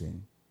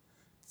Houston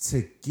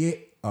to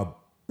get a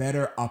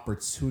better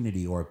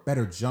opportunity or a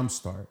better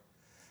jumpstart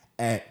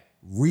at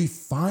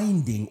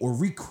refinding or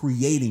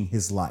recreating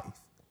his life,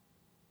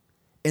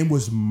 and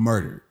was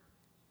murdered.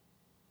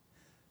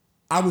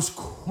 I was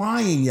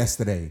crying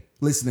yesterday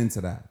listening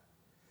to that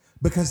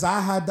because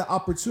I had the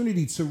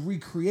opportunity to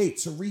recreate,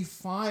 to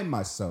refine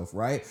myself,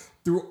 right?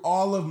 Through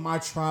all of my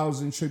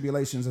trials and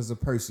tribulations as a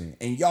person.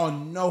 And y'all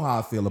know how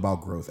I feel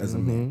about growth as a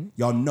man.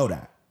 Y'all know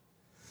that.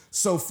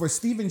 So for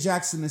Steven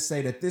Jackson to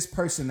say that this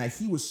person that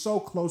he was so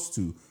close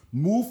to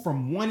moved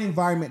from one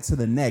environment to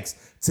the next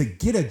to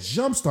get a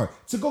jump start,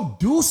 to go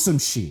do some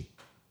shit,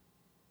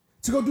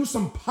 to go do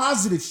some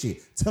positive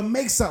shit, to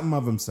make something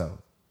of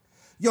himself.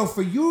 Yo,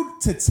 for you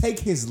to take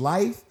his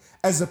life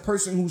as a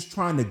person who's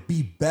trying to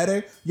be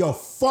better, yo,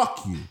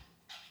 fuck you.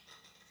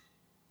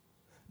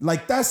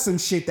 Like, that's some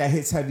shit that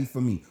hits heavy for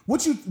me.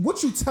 What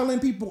you telling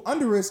people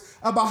under us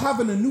about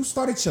having a new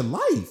start at your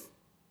life?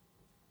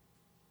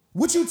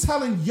 What you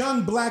telling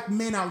young black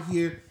men out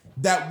here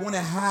that want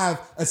to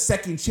have a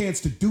second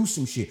chance to do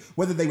some shit,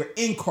 whether they were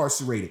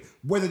incarcerated,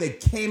 whether they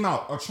came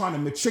out or trying to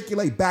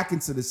matriculate back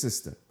into the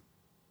system,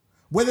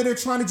 whether they're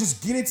trying to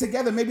just get it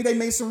together, maybe they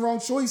made some wrong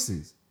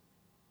choices.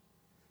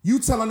 You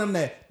telling them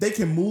that they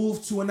can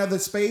move to another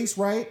space,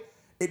 right?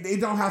 They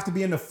don't have to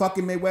be in the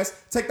fucking Midwest.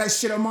 Take that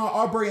shit on Ahmaud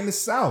Arbery in the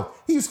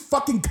South. He was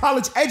fucking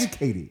college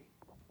educated.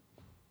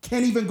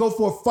 Can't even go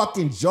for a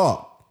fucking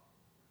job.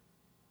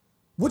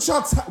 What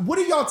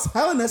are y'all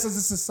telling us as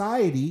a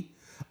society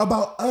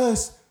about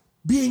us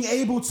being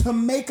able to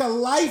make a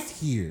life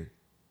here?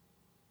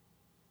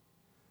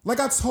 Like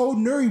I told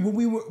Nuri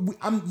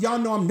when y'all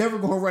know I'm never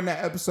gonna run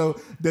that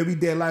episode that we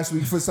did last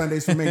week for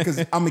Sundays for Men because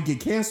I'm gonna get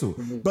canceled.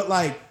 But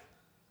like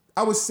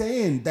I was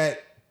saying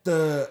that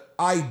the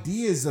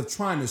ideas of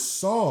trying to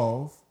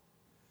solve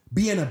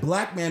being a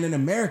black man in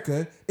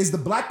America is the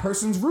black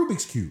person's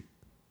Rubik's Cube.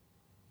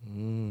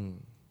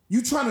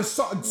 You trying to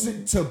solve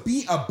to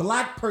be a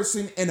black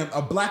person and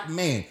a black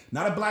man,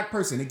 not a black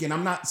person. Again,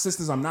 I'm not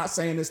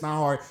saying it's not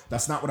hard.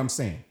 That's not what I'm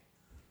saying.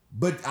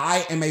 But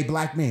I am a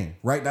black man,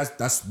 right?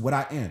 That's what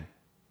I am.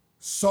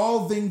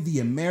 Solving the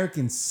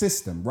American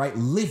system, right?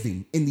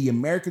 Living in the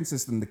American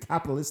system, the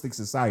capitalistic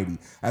society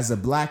as a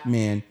black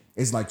man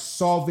is like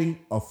solving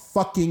a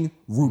fucking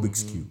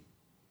Rubik's Cube.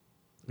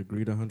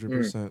 Agreed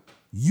 100%.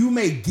 You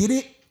may get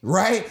it,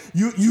 right?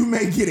 You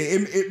may get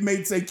it. It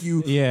may take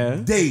you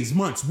days,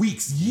 months,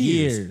 weeks,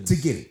 years to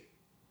get it.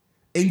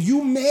 And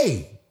you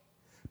may.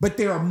 But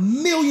there are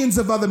millions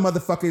of other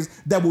motherfuckers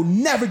that will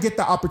never get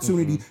the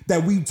opportunity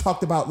that we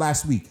talked about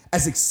last week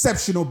as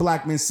exceptional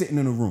black men sitting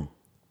in a room.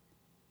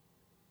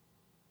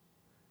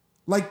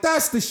 Like,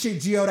 that's the shit,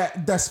 Gio,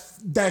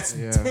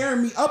 that's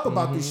tearing me up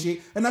about this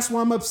shit. And that's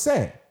why I'm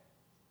upset.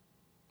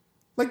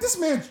 Like, this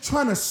man's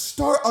trying to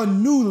start a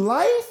new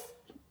life.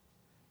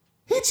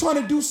 He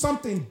trying to do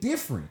something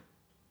different.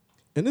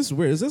 And it's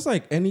weird. It's just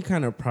like any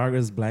kind of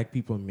progress black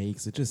people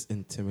makes, it just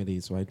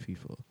intimidates white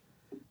people.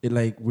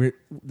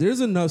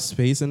 There's enough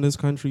space in this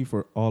country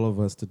for all of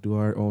us to do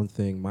our own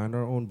thing, mind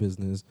our own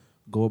business,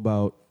 go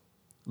about,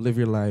 live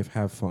your life,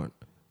 have fun.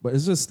 But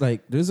it's just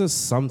like, there's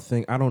just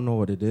something, I don't know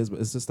what it is, but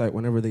it's just like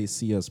whenever they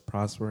see us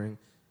prospering,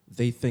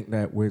 they think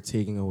that we're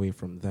taking away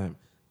from them.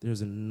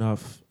 There's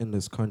enough in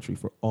this country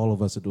for all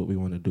of us to do what we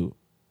want to do.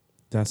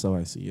 That's how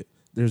I see it.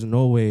 There's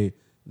no way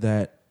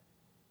that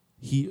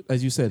he,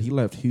 as you said, he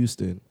left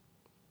Houston,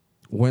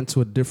 went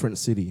to a different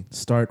city,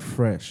 start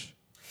fresh.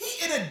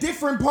 He in a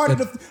different part of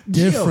the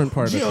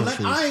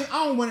country. I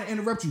don't want to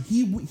interrupt you.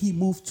 He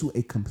moved to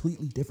a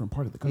completely different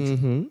part of the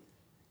country.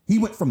 He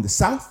went from the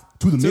South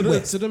to the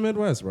Midwest. To the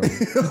Midwest, bro.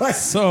 like,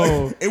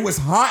 it was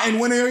hot in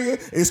one area.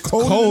 It's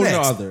cold in the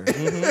other.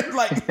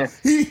 Like,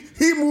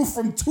 he moved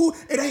from two.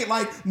 It ain't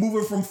like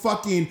moving from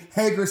fucking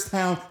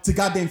Hagerstown to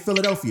goddamn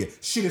Philadelphia.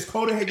 Shit, it's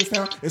cold in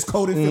Hagerstown. It's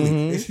cold in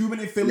Philly. It's humid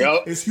in Philly.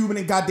 Yep. It's humid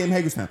in goddamn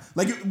Hagerstown.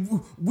 Like,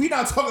 we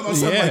not talking about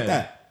something like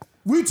that.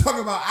 We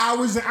talking about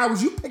hours and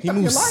hours. You picked up your life.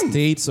 He moved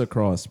states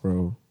across,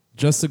 bro,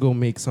 just to go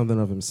make something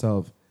of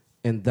himself.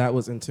 And that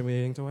was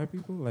intimidating to white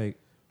people. Like,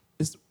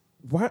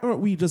 why aren't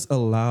we just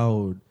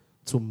allowed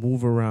to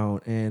move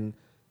around and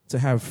to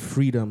have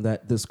freedom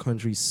that this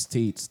country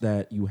states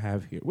that you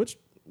have here, which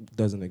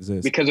doesn't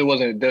exist? Because it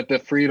wasn't, the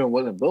freedom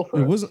wasn't built for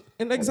us. It wasn't,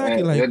 and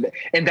exactly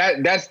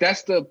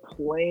that's the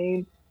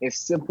plain and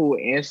simple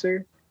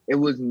answer. It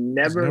was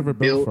never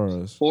built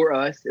for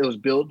us. It was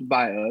built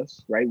by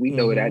us, right? We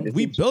know that.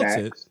 We built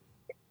it.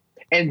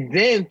 And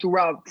then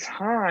throughout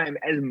time,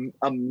 as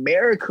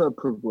America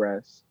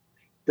progressed,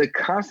 the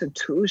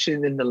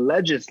Constitution and the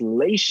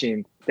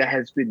legislation that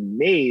has been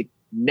made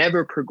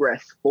never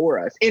progressed for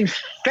us. In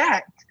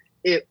fact,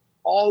 it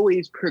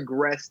always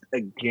progressed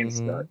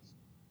against us.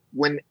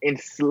 When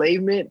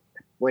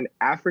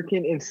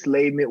African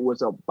enslavement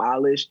was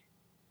abolished,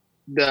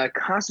 the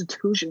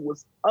Constitution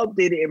was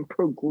updated and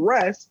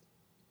progressed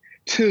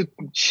to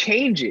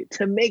change it,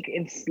 to make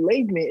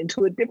enslavement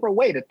into a different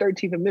way. The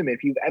 13th Amendment,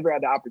 if you've ever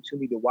had the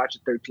opportunity to watch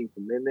the 13th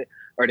Amendment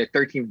or the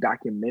 13th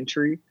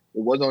documentary, it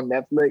was on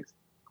Netflix,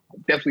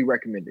 definitely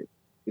recommend it.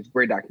 It's a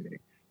great documentary.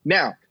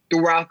 Now,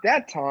 throughout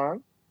that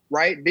time,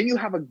 right, then you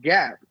have a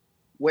gap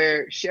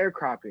where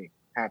sharecropping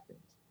happens.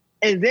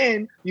 And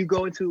then you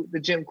go into the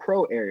Jim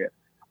Crow area.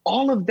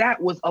 All of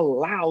that was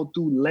allowed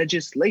through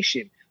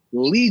legislation,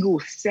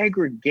 legal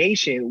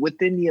segregation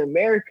within the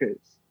Americas.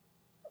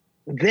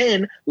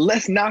 Then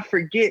let's not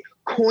forget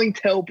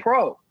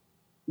COINTELPRO,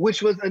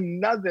 which was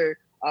another,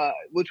 I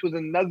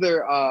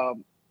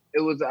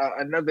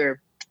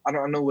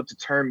don't know what the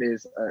term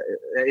is,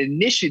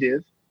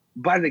 initiative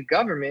by the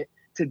government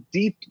to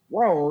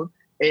dethrone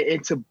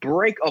and to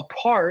break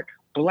apart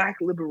Black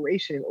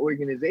liberation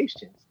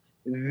organizations.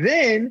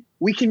 Then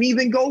we can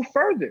even go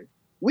further.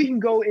 We can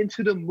go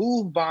into the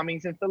MOVE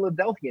bombings in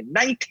Philadelphia,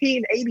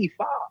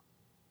 1985.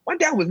 My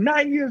dad was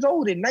 9 years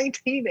old in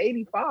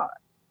 1985,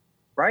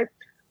 right?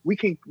 We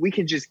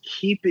can just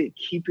keep it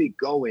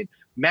going.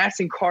 Mass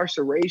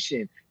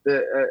incarceration,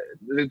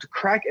 the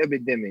crack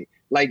epidemic,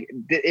 like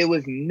it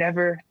was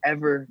never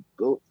ever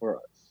built for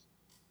us,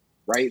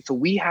 right? So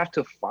we've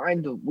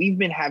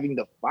been having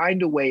to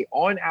find a way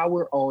on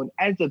our own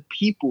as a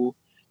people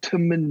to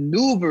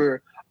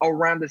maneuver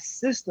around a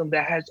system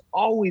that has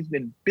always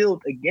been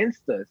built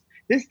against us.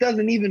 This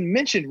doesn't even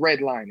mention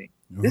redlining.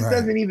 This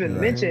doesn't even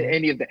mention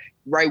any of that,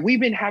 right? We've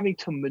been having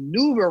to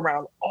maneuver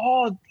around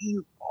all these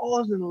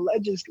laws and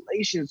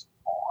legislations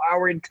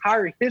our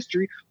entire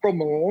history from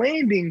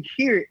landing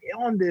here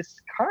on this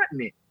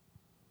continent.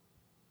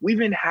 We've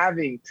been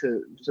having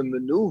to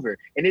maneuver,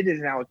 and it is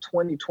now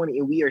 2020,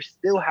 and we are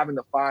still having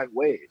to find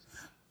ways.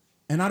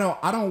 And I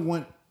don't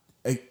want,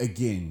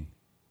 again,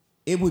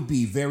 it would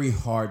be very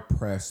hard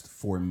pressed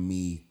for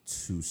me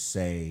to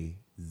say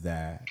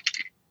that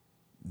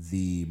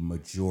the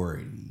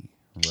majority,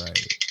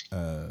 right,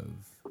 of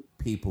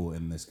people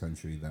in this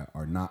country that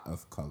are not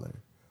of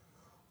color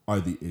are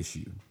the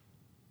issue.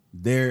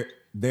 There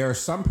are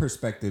some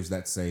perspectives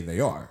that say they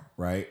are,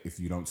 right? If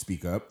you don't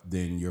speak up,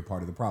 then you're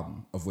part of the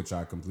problem, of which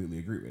I completely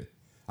agree with.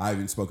 I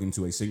haven't spoken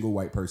to a single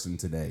white person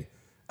today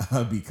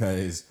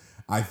because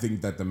I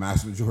think that the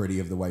mass majority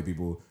of the white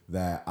people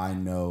that I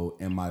know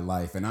in my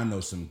life, and I know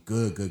some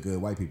good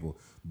white people,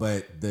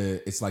 but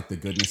it's like the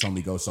goodness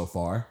only goes so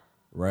far,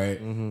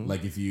 right? Mm-hmm.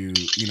 Like if you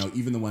know,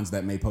 even the ones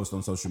that may post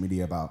on social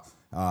media about,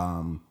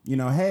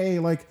 hey,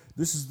 like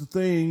this is the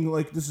thing,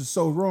 like this is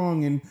so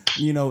wrong, and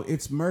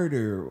it's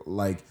murder.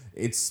 Like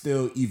it's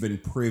still even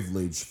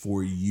privilege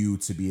for you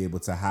to be able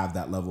to have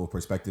that level of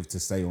perspective to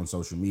say on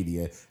social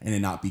media and it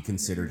not be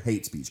considered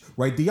hate speech,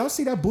 right? Do y'all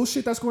see that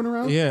bullshit that's going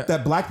around? Yeah,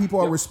 that black people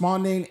are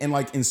responding, and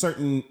like in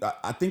certain,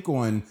 I think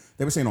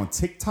they were saying on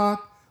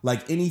TikTok.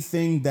 Like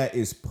anything that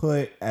is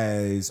put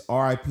as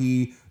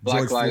R.I.P.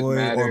 George Floyd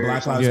Matter, or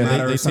Black Lives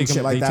Matter or some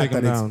shit like that.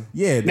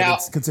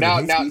 It's considered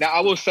hate speech. Now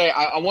I will say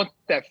I want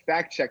that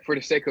fact check for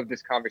the sake of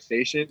this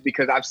conversation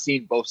because I've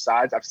seen both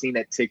sides. I've seen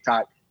that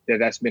TikTok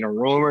that's been a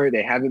rumor.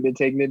 They haven't been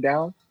taking it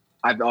down.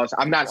 I'm not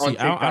on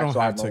TikTok. I don't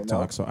have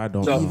TikTok, so I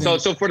don't.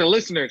 So for the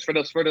listeners,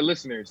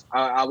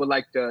 I would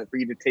like for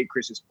you to take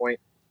Chris's point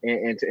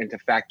and to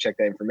fact check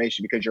that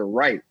information because you're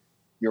right.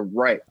 You're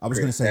right. I was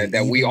going to say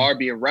that we are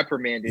being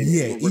reprimanded.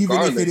 Yeah,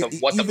 regardless of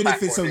what even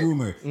if it's a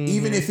rumor, mm-hmm.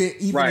 even if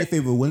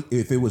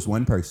it was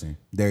one person,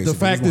 the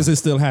fact is it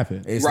still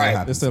happened. It still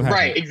happens.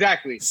 Right.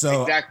 Exactly.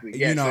 So exactly.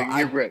 Yeah.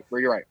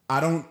 You're right. I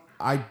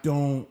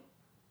don't.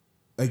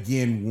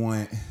 Again,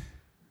 want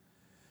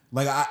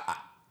like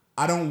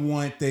I don't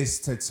want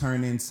this to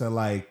turn into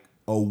like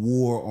a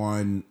war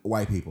on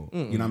white people.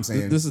 You know what I'm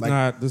saying? This is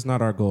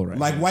not our goal, right?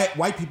 Like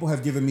white people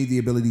have given me the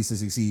ability to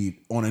succeed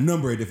on a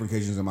number of different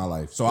occasions in my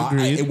life. So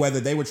whether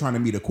they were trying to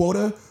meet a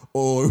quota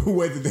or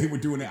whether they were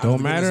doing it,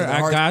 don't matter.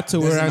 I got to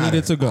where I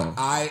needed to go.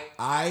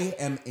 I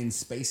am in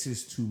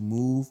spaces to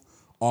move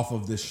off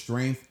of the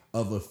strength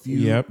of a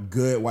few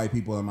good white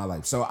people in my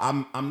life. So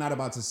I'm not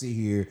about to sit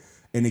here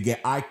and again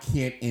I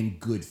can't in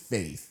good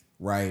faith,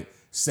 right,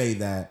 say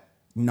that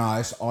nah,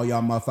 it's all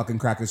y'all motherfucking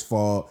crackers'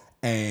 fault.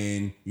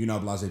 And blah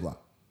blah blah.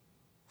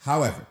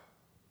 However,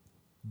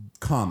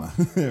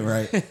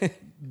 right?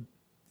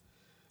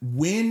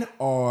 When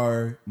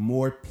are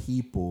more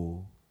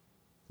people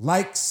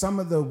like some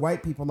of the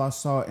white people I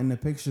saw in the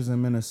pictures in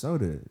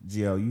Minnesota?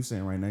 GL, you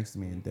sitting right next to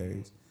me, and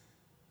Darius.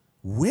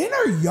 When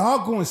are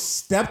y'all going to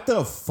step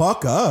the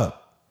fuck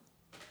up?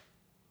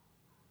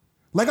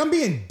 Like I'm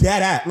being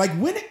dead at. Like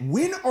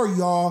when are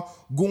y'all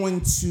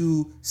going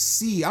to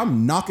see?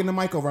 I'm knocking the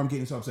mic over. I'm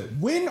getting so upset.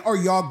 When are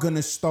y'all going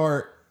to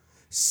start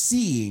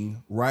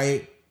seeing,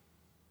 right,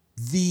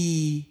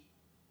 the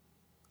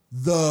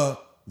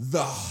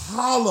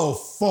hollow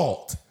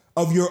fault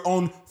of your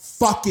own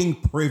fucking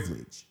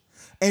privilege?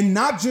 And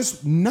not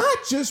just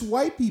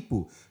white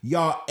people.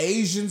 Y'all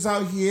Asians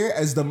out here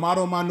as the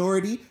model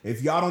minority.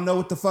 If y'all don't know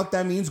what the fuck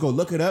that means, go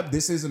look it up.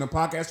 This isn't a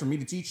podcast for me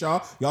to teach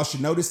y'all. Y'all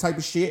should know this type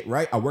of shit,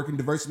 right? I work in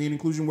diversity and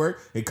inclusion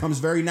work. It comes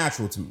very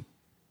natural to me.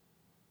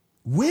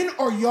 When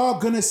are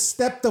y'all gonna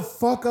step the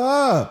fuck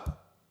up?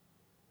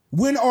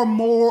 When are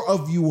more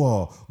of you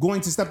all going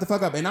to step the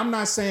fuck up? And I'm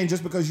not saying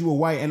just because you were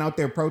white and out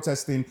there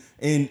protesting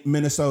in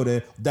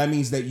Minnesota, that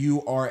means that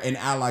you are an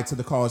ally to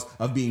the cause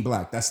of being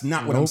black. That's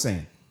not what I'm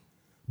saying.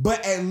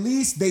 But at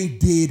least they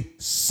did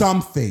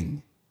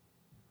something,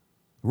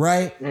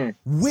 right?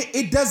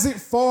 It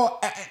doesn't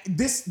fall.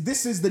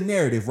 This is the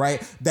narrative,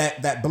 right?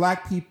 That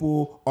black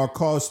people are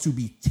caused to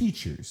be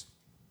teachers.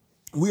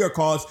 We are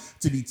caused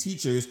to be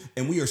teachers,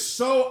 and we are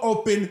so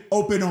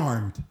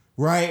open-armed.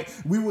 Right?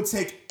 We will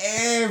take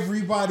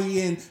everybody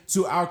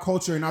into our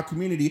culture and our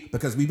community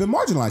because we've been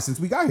marginalized since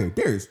we got here.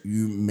 Darius,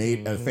 you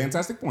made a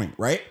fantastic point,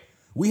 right?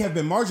 We have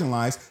been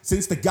marginalized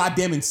since the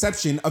goddamn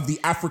inception of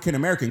the African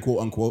American, quote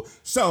unquote.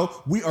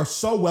 So we are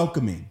so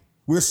welcoming.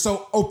 We're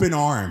so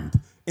open-armed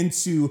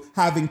into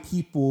having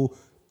people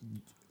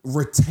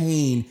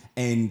retain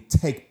and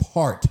take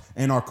part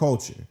in our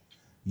culture.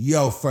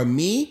 Yo, for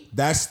me,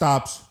 that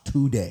stops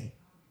today.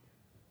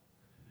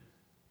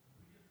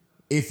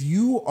 If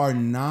you are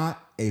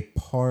not a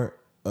part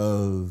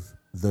of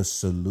the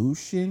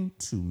solution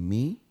to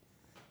me,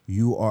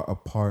 you are a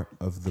part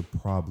of the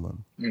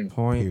problem.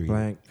 Point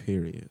blank,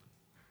 period.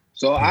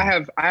 So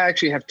I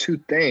actually have two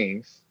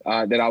things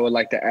that I would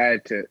like to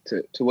add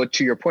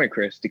to your point,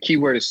 Chris. The key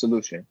word is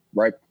solution,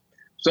 right?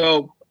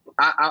 So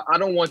I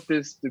don't want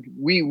this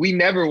we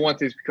never want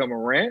this to become a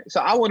rant.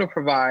 So I want to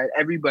provide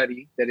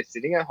everybody that is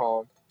sitting at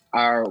home,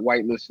 our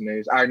white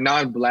listeners, our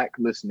non-black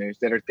listeners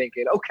that are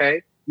thinking,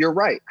 okay, you're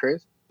right,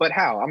 Chris, but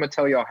how? I'm gonna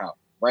tell y'all how,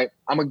 right?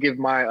 I'm gonna give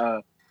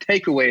my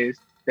takeaways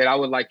that I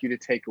would like you to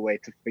take away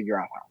to figure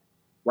out how,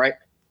 right?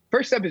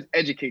 First step is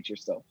educate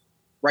yourself,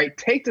 right?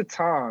 Take the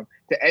time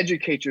to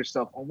educate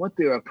yourself on what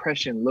the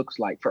oppression looks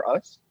like for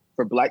us,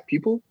 for black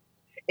people,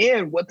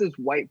 and what does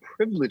white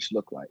privilege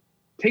look like.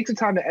 Take the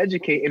time to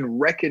educate and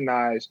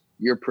recognize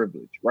your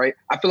privilege, right?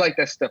 I feel like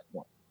that's step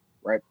one,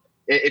 right?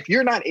 If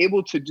you're not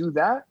able to do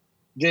that,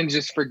 then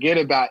just forget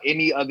about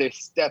any other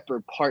step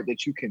or part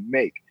that you can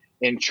make.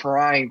 in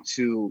trying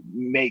to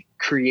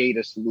create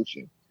a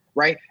solution,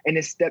 right? And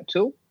then step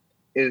 2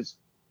 is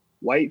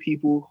white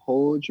people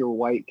hold your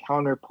white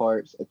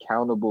counterparts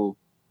accountable,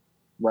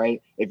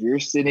 right? If you're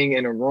sitting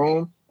in a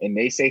room and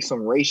they say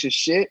some racist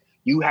shit,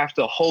 you have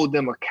to hold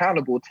them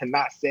accountable to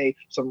not say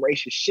some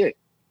racist shit,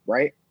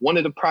 right? One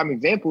of the prime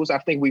examples, I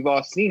think we've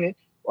all seen it,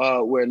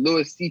 where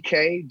Louis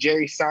C.K.,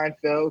 Jerry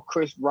Seinfeld,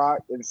 Chris Rock,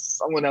 and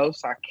someone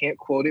else, I can't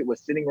quote it, was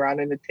sitting around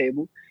in the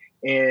table,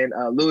 and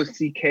Louis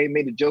C.K.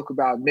 made a joke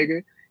about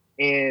nigger,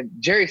 and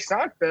Jerry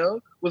Seinfeld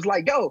was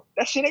like, yo,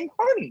 that shit ain't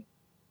funny.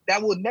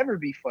 That will never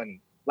be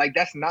funny. Like,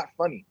 that's not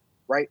funny,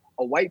 right?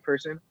 A white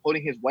person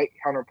holding his white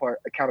counterpart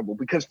accountable,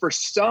 because for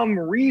some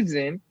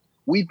reason,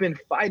 we've been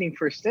fighting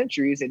for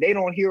centuries and they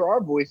don't hear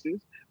our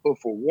voices. But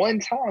for one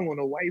time, when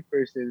a white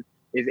person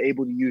is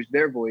able to use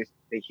their voice,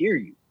 they hear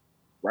you,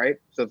 right?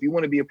 So if you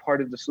want to be a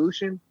part of the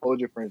solution, hold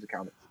your friends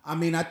accountable. I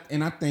mean, I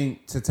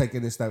think to take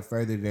it a step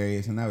further,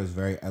 Darius, and that was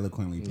very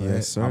eloquently put.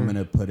 Yes, sir. I'm going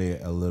to put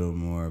it a little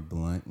more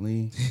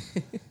bluntly.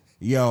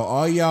 Yo,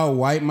 all y'all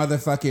white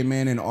motherfucking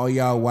men and all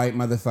y'all white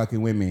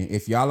motherfucking women,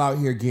 if y'all out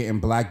here getting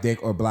black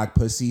dick or black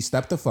pussy,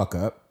 step the fuck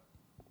up.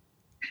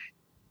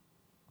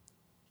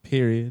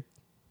 Period.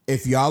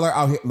 If y'all are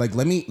out here,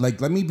 let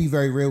me be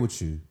very real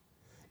with you.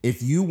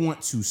 If you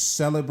want to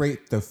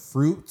celebrate the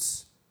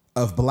fruits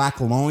of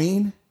black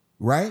loin,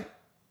 right?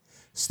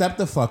 Step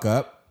the fuck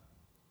up.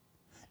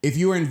 If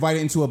you were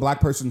invited into a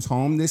black person's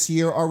home this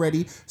year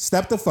already,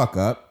 step the fuck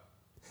up.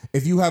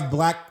 If you have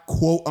black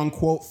quote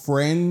unquote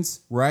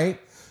friends, right?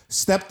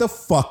 Step the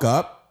fuck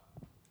up.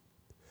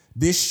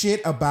 This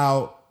shit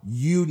about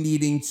you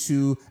needing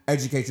to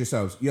educate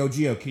yourselves. Yo,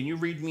 Gio, can you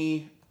read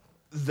me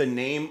the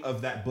name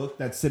of that book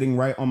that's sitting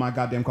right on my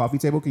goddamn coffee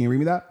table? Can you read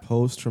me that?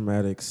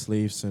 Post-traumatic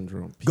slave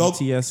syndrome.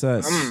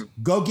 PTSS.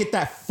 Go get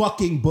that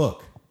fucking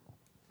book.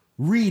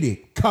 Read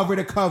it cover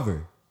to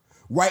cover.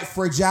 White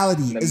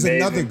Fragility is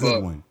another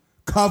good one.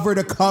 Cover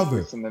to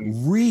cover.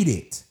 Read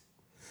it.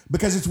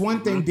 Because it's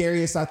one thing,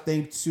 Darius, I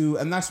think, to,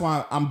 and that's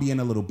why I'm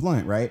being a little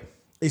blunt, right?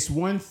 It's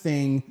one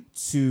thing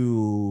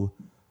to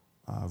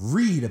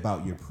read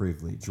about your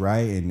privilege,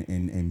 right?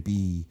 And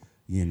be,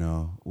 you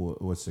know,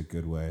 what's a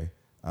good way?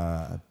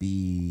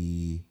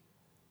 Be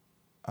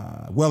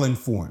well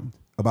informed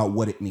about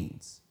what it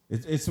means.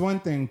 It's one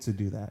thing to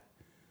do that.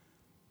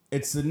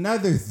 It's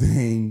another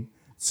thing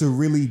to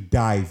really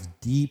dive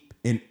deep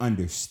and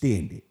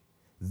understand it.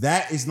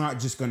 That is not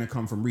just going to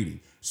come from reading.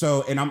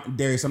 So, and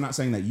Darius, I'm not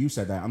saying that you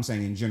said that. I'm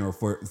saying in general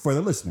for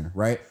the listener,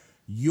 right?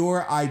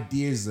 Your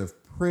ideas of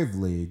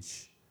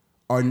privilege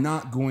are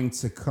not going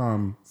to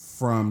come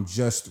from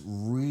just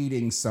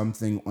reading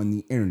something on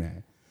the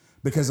internet.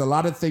 Because a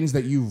lot of things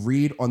that you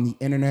read on the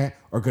internet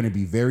are going to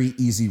be very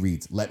easy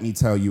reads. Let me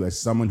tell you, as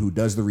someone who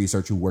does the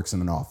research, who works in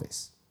an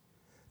office,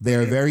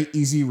 they're very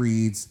easy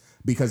reads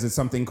because it's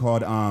something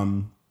called,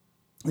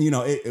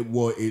 it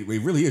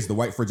really is the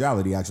white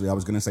fragility. Actually, I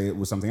was going to say it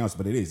was something else,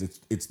 but it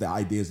is. It's the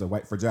ideas of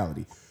white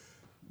fragility.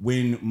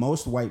 When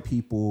most white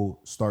people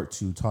start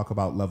to talk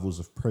about levels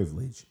of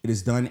privilege, it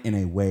is done in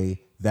a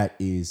way that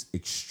is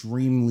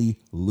extremely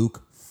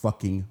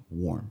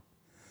lukewarm.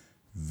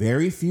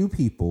 Very few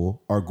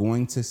people are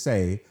going to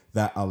say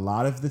that a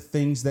lot of the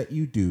things that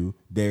you do,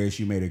 Darius,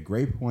 you made a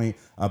great point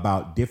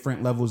about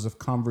different levels of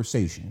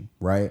conversation,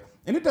 right?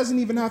 And it doesn't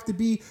even have to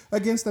be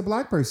against a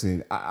black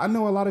person. I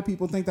know a lot of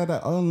people think that,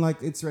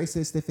 it's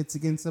racist if it's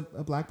against a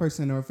black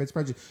person or if it's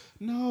prejudice.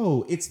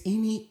 No, it's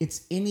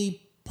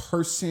any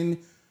person,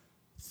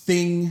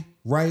 thing,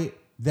 right,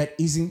 that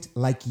isn't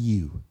like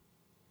you.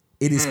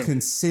 It is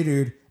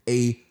considered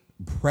a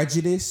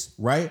prejudice,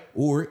 right?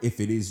 Or if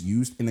it is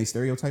used in a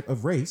stereotype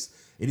of race,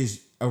 it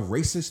is a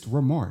racist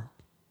remark.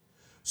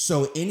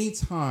 So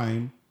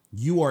anytime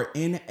you are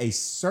in a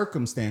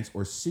circumstance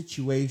or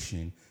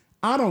situation,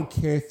 I don't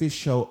care if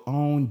it's your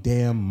own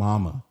damn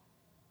mama,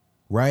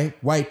 right?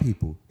 White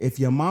people, if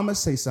your mama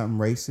say something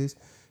racist,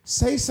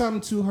 say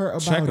something to her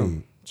about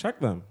it. Check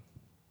them.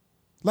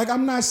 Like,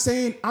 I'm not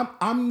saying,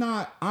 I'm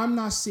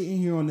not sitting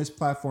here on this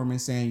platform and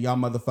saying y'all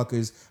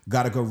motherfuckers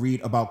gotta go read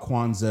about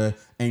Kwanzaa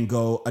and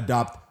go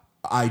adopt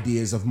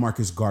ideas of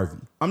Marcus Garvey.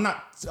 I'm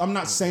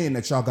not saying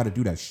that y'all gotta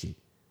do that shit.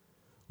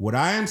 What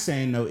I am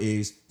saying though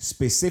is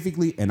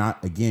specifically, and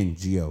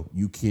Gio,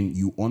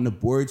 you on the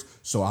boards,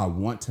 so I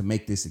want to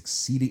make this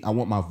exceeding, I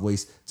want my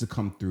voice to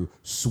come through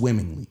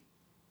swimmingly.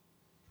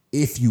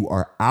 If you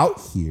are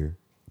out here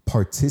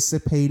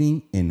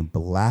participating in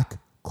black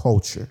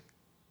culture,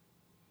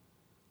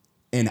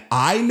 and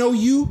I know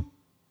you,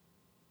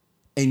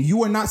 and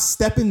you are not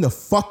stepping the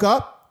fuck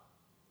up,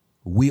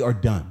 we are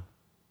done.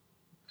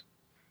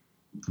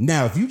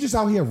 Now, if you just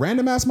out here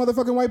random ass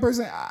motherfucking white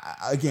person,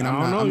 I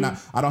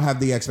don't have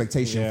the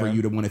expectation for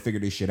you to want to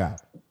figure this shit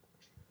out.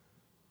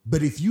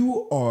 But if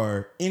you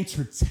are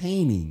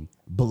entertaining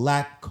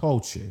black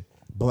culture,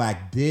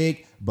 black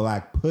dick,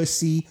 black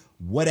pussy,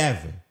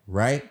 whatever,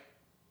 right?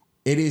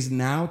 It is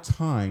now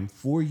time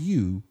for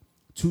you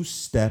to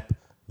step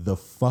the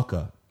fuck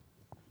up.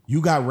 You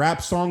got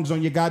rap songs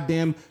on your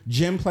goddamn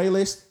gym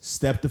playlist?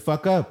 Step the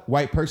fuck up,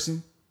 white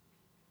person.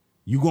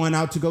 You going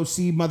out to go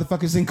see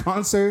motherfuckers in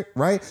concert,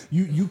 right?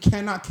 You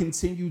cannot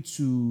continue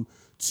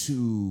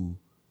to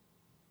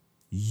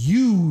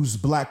use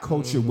black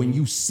culture when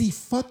you see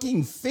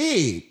fucking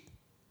fit.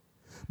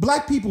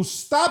 Black people,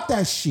 stop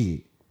that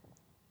shit.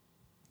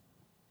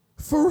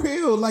 For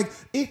real, like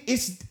it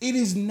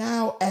is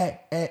now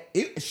at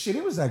it. Shit,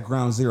 it was at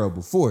ground zero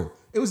before.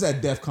 It was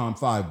at DEFCON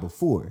 5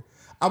 before.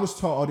 I was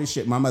taught all this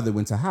shit. My mother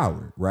went to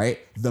Howard, right?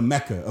 The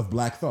mecca of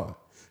black thought.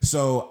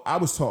 So I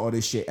was taught all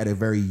this shit at a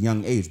very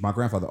young age. My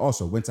grandfather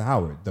also went to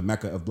Howard, the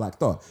mecca of black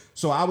thought.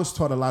 So I was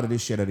taught a lot of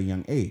this shit at a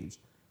young age.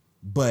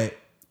 But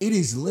it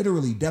is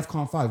literally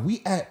DEFCON 5.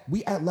 We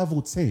at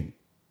level 10.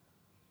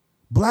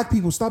 Black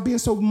people, stop being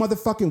so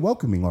motherfucking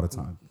welcoming all the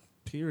time.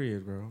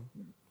 Period, bro.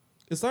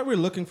 It's like we're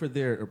looking for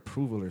their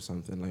approval or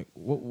something. Like,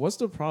 what's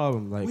the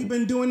problem? Like, we've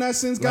been doing that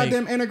since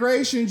goddamn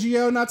integration,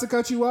 Gio, not to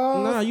cut you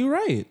off. Nah, you're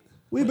right.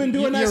 We've been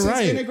doing that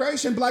since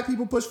integration. Black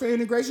people push for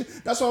integration.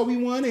 That's all we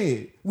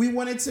wanted. We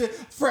wanted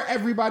for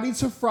everybody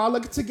to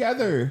frolic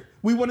together.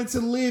 We wanted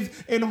to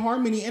live in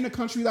harmony in a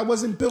country that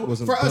wasn't built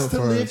for us to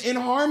live in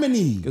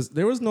harmony. Because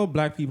there was no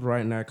black people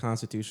writing that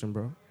Constitution,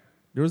 bro.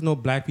 There was no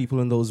black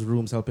people in those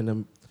rooms helping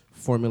them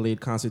formulate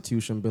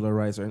Constitution, Bill of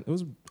Rights. It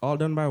was all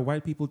done by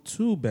white people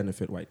to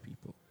benefit white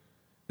people.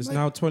 It's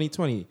now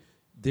 2020.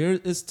 There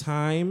is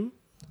time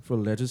for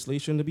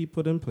legislation to be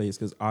put in place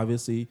because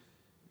obviously,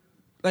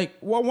 like,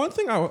 well, one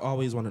thing I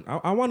always wanted,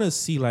 I want to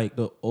see like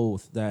the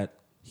oath that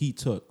he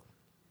took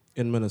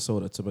in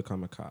Minnesota to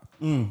become a cop.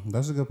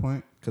 That's a good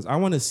point. Because I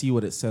want to see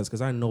what it says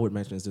because I know it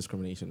mentions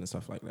discrimination and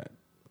stuff like that.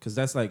 Because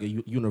that's like a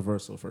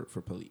universal for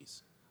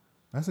police.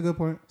 That's a good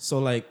point. So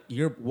like,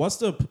 what's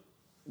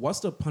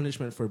the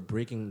punishment for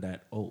breaking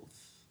that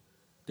oath?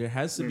 There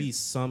has to be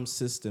some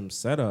system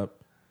set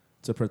up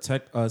to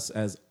protect us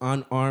as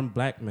unarmed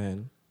black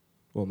men.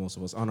 Well, most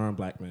of us unarmed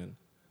black men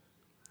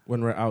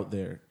when we're out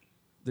there.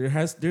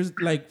 There's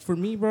like, for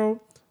me, bro,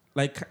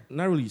 like,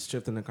 not really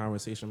shifting the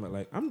conversation, but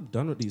like, I'm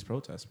done with these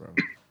protests, bro.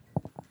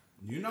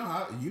 You know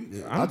how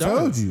I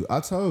told you.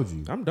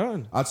 I'm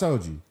done. I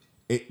told you.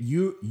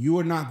 You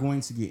are not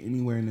going to get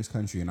anywhere in this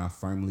country, and I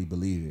firmly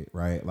believe it,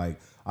 right? Like,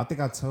 I think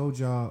I told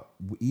y'all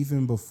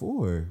even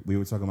before we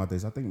were talking about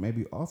this, I think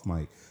maybe off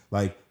mic,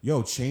 like,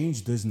 yo,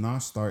 change does not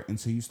start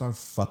until you start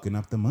fucking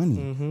up the money.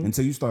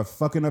 Until you start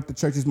fucking up the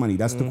church's money.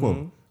 That's the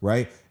quote,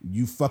 right?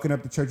 You fucking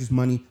up the church's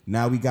money,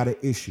 now we got an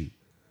issue.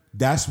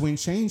 That's when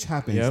change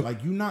happens. Yep.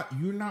 Like, you're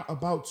not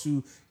about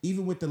to,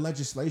 even with the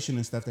legislation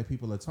and stuff that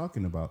people are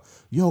talking about.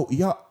 Yo,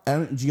 y'all,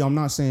 I'm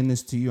not saying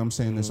this to you. I'm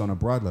saying this on a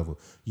broad level.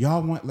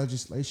 Y'all want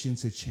legislation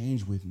to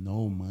change with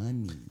no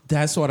money.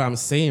 That's what I'm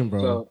saying,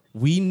 bro. So,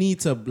 we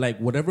need to, like,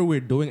 whatever we're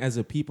doing as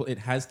a people, it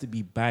has to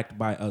be backed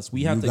by us.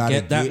 We have to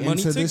get that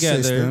money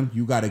together.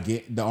 You got to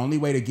get, the only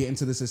way to get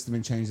into the system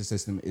and change the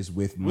system is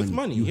with money. With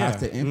money, you have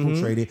to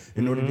infiltrate it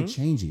in order to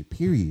change it.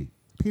 Period.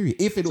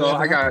 If it will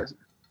ever happen.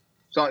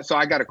 So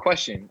I got a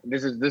question.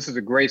 This is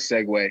a great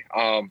segue.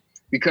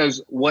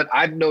 Because what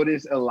I've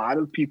noticed, a lot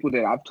of people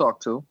that I've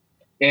talked to,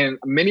 and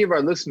many of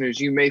our listeners,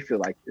 you may feel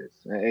like this,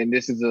 and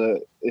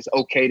it's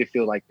okay to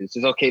feel like this.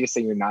 It's okay to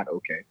say you're not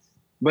okay.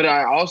 But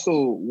I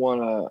also want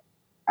to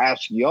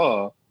ask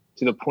y'all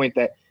to the point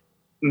that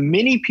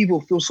many people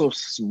feel so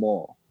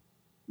small,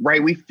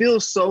 right? We feel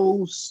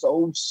so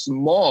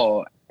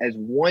small as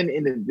one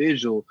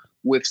individual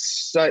with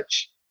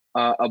such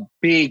a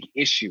big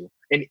issue.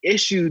 An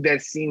issue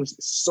that seems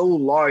so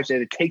large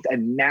that it takes a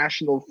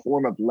national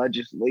form of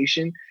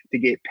legislation to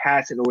get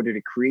passed in order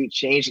to create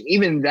change. And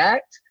even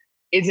that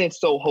isn't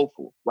so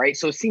hopeful, right?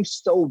 So it seems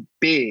so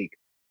big,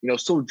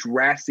 so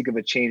drastic of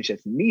a change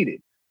that's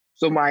needed.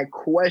 So my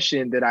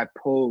question that I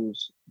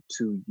pose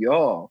to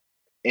y'all,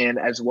 and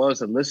as well as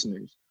the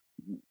listeners,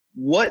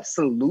 what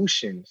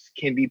solutions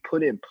can be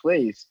put in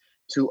place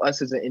to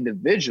us as an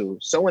individual,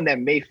 someone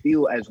that may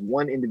feel as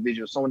one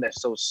individual, someone that's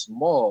so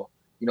small?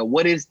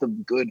 What is the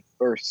good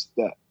first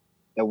step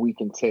that we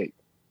can take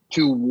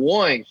to,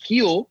 one,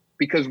 heal,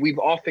 because we've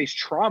all faced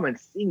trauma and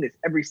seen this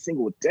every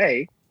single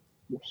day,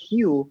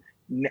 heal,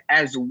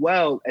 as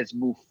well as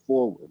move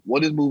forward?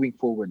 What does moving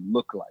forward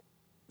look like?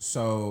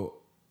 So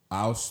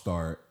I'll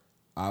start.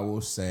 I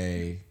will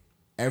say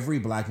every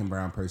black and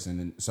brown person,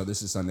 and so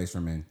this is Sundays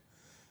for Men,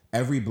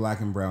 every black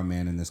and brown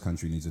man in this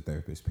country needs a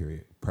therapist,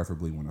 period,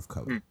 preferably one of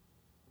color.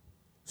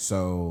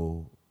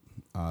 So...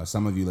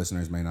 some of you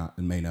listeners may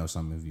know,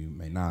 some of you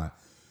may not.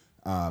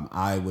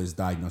 I was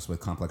diagnosed with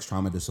complex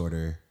trauma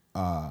disorder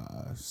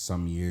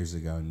some years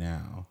ago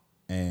now.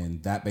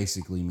 And that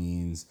basically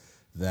means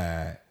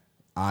that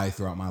I,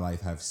 throughout my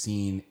life, have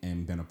seen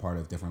and been a part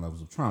of different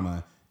levels of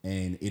trauma.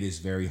 And it is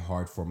very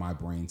hard for my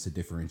brain to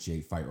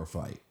differentiate fight or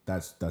flight.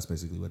 That's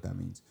basically what that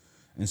means.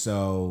 And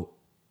so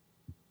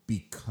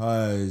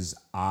because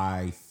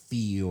I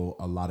feel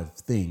a lot of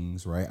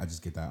things, right? I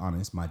just get that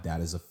honest. My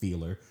dad is a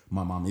feeler.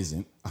 My mom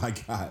isn't. I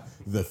got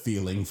the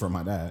feeling from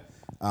my dad.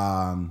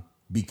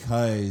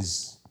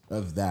 Because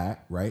of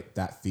that, right?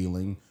 That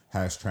feeling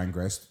has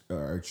transgressed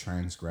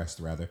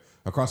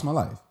across my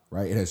life,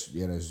 right? It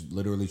has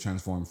literally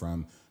transformed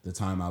from the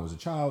time I was a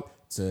child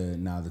to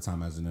now the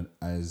time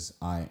as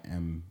I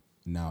am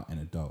now an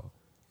adult,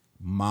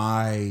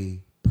 my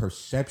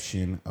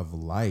perception of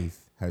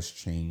life has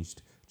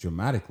changed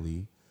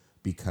dramatically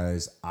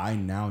because I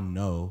now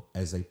know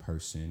as a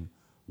person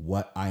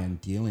what I am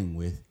dealing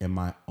with in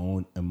my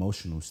own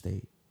emotional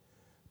state.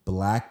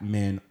 Black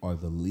men are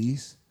the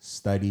least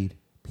studied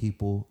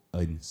people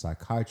in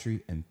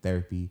psychiatry and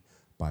therapy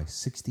by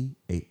 68%.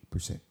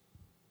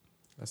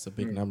 That's a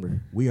big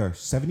number. We are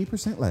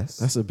 70% less.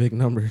 That's a big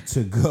number.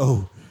 To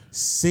go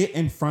sit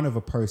in front of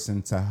a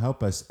person to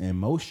help us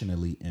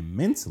emotionally and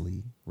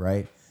mentally,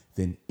 right,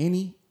 than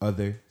any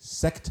other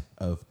sect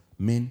of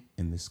men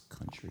in this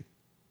country.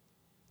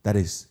 That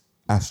is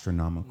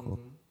astronomical.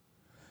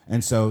 Mm-hmm.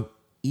 And so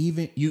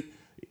even you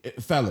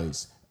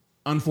fellas,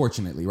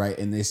 unfortunately, right,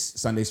 in this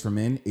Sundays for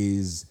Men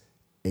is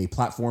a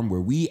platform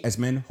where we as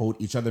men hold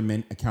each other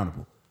men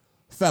accountable.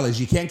 Fellas,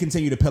 you can't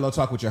continue to pillow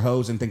talk with your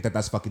hoes and think that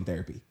that's fucking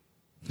therapy.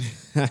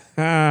 You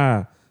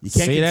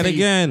can't say that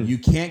again. You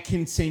can't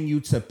continue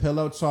to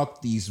pillow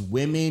talk these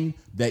women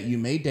that you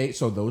may date.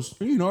 So those,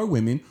 are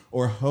women,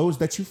 or hoes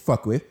that you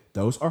fuck with.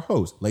 Those are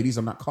hoes. Ladies,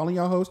 I'm not calling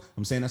y'all hoes.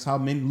 I'm saying that's how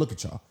men look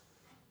at y'all.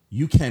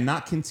 You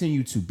cannot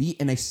continue to be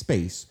in a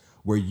space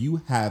where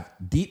you have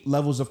deep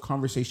levels of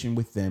conversation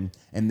with them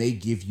and they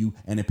give you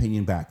an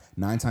opinion back.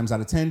 9 times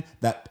out of 10,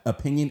 that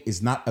opinion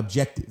is not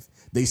objective.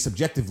 They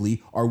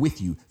subjectively are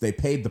with you. They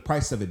paid the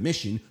price of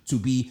admission to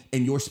be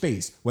in your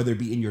space, whether it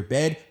be in your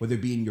bed, whether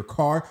it be in your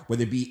car,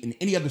 whether it be in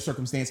any other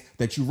circumstance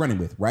that you're running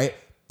with, right?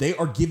 They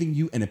are giving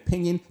you an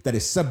opinion that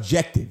is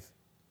subjective.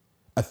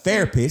 A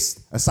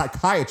therapist, a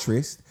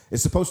psychiatrist,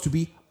 is supposed to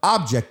be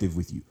objective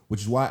with you,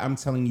 which is why I'm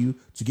telling you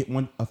to get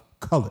one of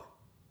color,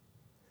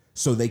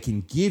 so they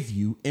can give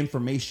you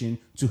information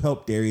to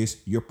help, Darius,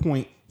 your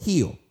point,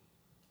 heal.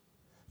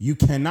 You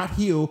cannot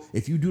heal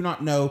if you do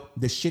not know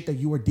the shit that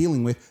you are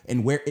dealing with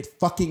and where it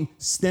fucking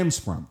stems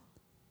from.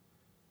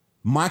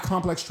 My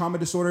complex trauma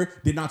disorder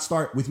did not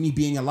start with me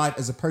being alive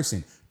as a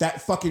person.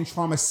 That fucking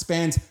trauma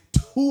spans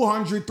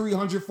 200,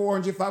 300,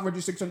 400,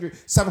 500, 600,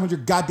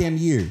 700 goddamn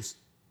years.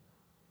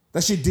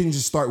 That shit didn't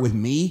just start with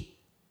me,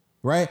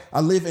 right?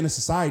 I live in a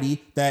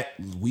society that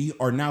we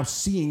are now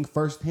seeing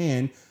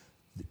firsthand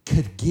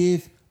could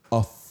give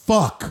a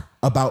fuck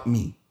about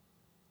me.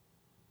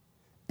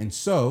 And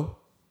so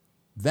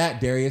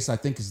that, Darius, I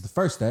think is the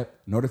first step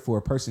in order for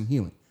a person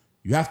healing.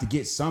 You have to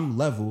get some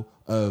level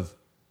of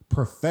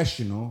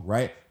professional,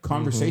 right,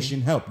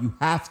 conversation help. You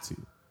have to.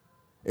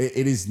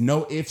 It is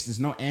no ifs, there's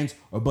no ands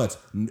or buts.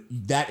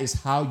 That is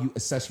how you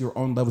assess your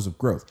own levels of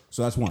growth.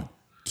 So that's 1.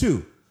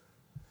 2,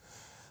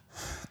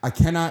 I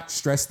cannot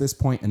stress this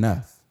point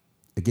enough.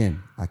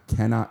 Again, I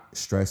cannot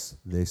stress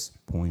this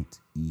point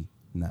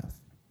enough.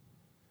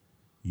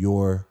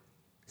 Your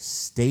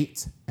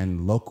state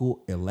and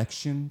local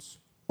elections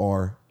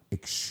are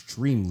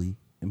extremely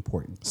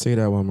important. Say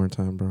that one more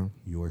time, bro.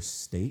 Your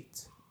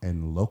state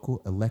and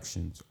local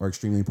elections are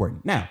extremely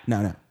important. Now,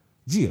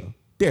 Gio,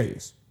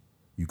 Darius,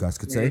 you guys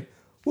could say,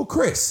 well,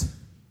 Chris,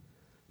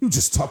 you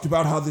just talked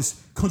about how this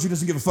country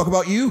doesn't give a fuck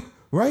about you,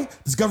 right?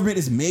 This government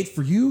is made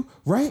for you,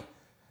 right?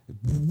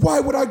 Why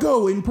would I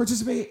go and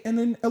participate in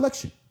an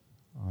election?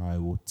 I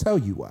will tell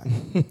you why.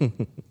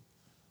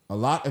 A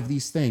lot of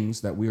these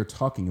things that we are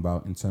talking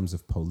about in terms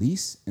of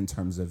police, in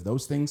terms of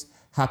those things,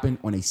 happen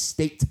on a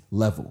state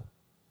level.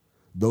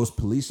 Those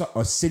police are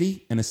a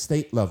city and a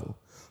state level.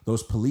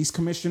 Those police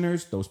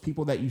commissioners, those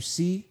people that you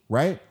see,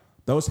 right?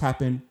 Those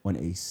happen on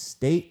a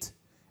state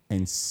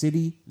and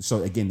city.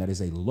 So again, that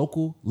is a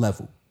local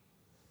level.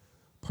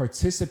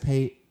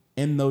 Participate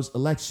in those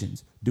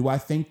elections. Do I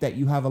think that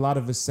you have a lot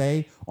of a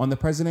say on the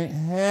president?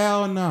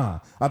 Hell nah.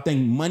 I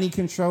think money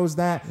controls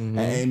that.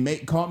 And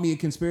call me a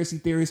conspiracy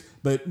theorist,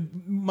 but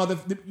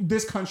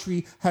this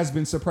country has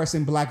been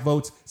suppressing black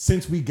votes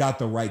since we got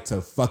the right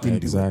to fucking do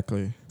it.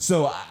 Exactly.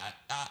 So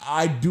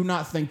I do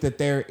not think that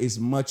there is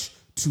much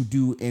to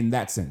do in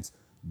that sense.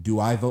 Do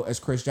I vote as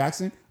Chris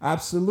Jackson?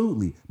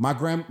 Absolutely. My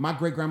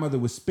great grandmother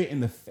was spit in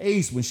the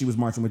face when she was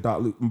marching with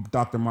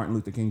Dr. Martin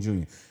Luther King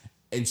Jr.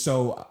 And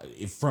so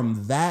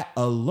from that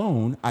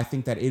alone, I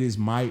think that it is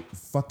my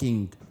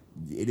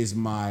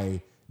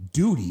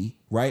duty,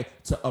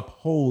 right, to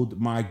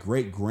uphold my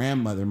great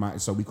grandmother.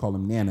 So we call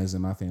them nanas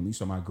in my family.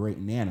 So my great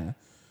nana,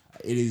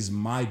 it is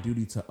my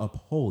duty to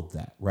uphold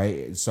that,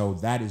 right? So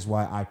that is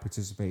why I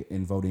participate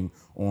in voting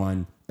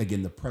on,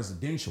 again, the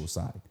presidential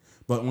side.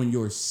 But on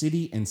your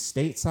city and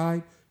state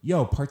side,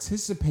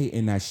 participate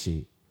in that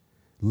shit.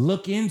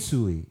 Look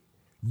into it.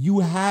 You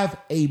have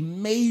a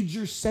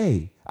major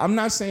say. I'm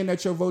not saying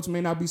that your votes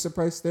may not be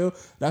suppressed still.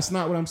 That's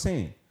not what I'm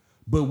saying.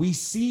 But we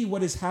see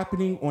what is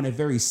happening on a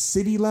very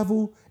city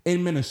level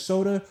in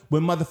Minnesota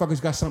when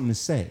motherfuckers got something to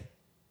say.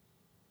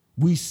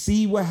 We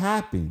see what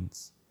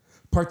happens.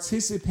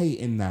 Participate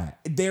in that.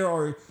 There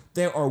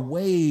are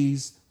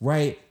ways,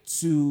 right,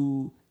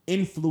 to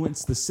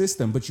influence the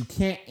system, but you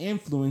can't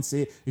influence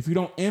it if you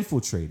don't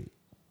infiltrate it.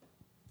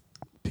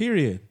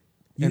 Period.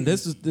 And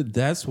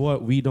that's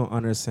what we don't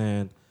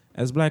understand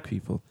as black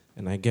people.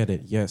 And I get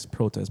it. Yes,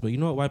 protest. But you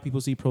know what? Why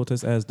people see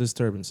protests as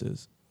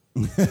disturbances?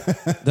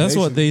 That's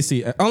what they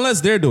see.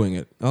 Unless they're doing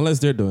it.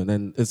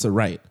 Then it's a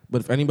right.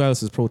 But if anybody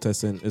else is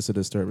protesting, it's a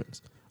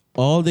disturbance.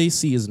 All they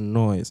see is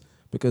noise.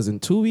 Because in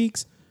 2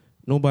 weeks,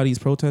 nobody's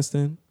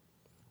protesting.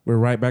 We're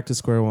right back to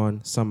square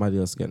one. Somebody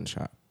else getting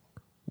shot.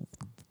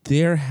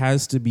 There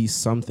has to be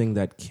something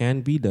that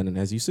can be done. And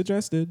as you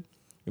suggested,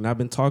 and I've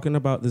been talking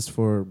about this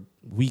for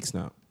weeks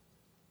now,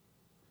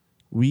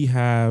 we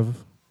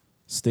have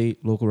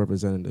state, local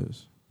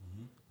representatives.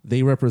 Mm-hmm.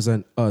 They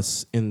represent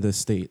us in the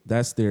state.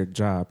 That's their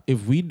job.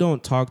 If we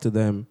don't talk to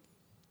them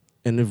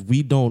and if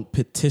we don't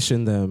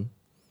petition them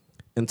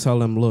and tell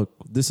them, look,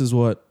 this is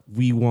what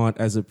we want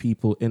as a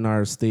people in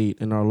our state,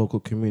 in our local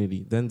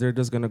community, then they're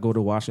just going to go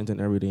to Washington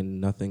every day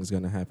and nothing's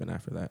going to happen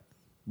after that.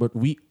 But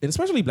we,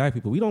 especially black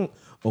people, we don't,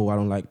 I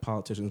don't like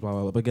politicians, blah,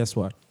 blah, blah. But guess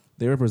what?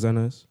 They represent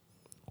us.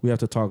 We have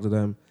to talk to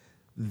them.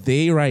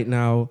 They right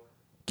now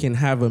can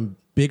have a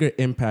bigger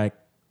impact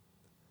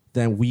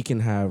than we can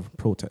have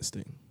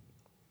protesting.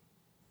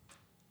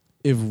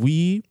 If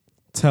we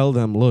tell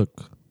them,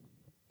 look,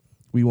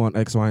 we want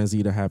X, Y, and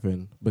Z to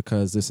happen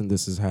because this and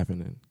this is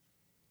happening,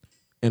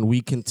 and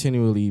we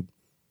continually,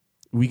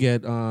 we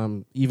get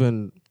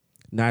even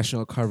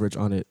national coverage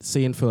on it.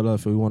 Say in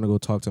Philadelphia, we want to go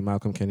talk to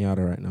Malcolm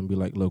Kenyatta right now and be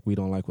like, look, we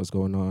don't like what's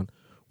going on.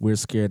 We're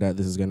scared that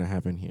this is going to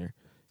happen here.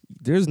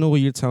 There's no way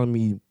you're telling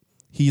me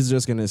he's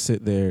just going to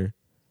sit there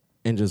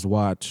and just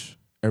watch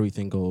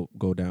everything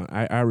go down.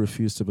 I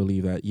refuse to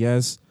believe that.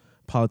 Yes,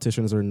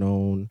 politicians are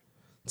known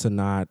to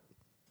not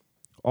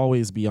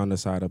always be on the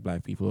side of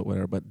black people or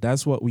whatever, but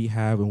that's what we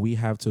have, and we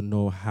have to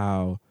know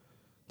how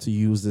to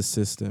use this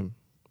system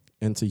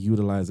and to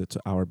utilize it to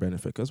our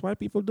benefit, because white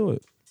people do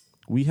it.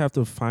 We have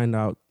to find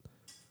out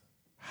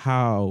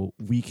how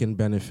we can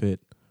benefit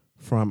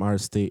from our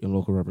state and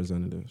local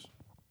representatives.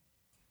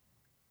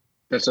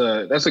 That's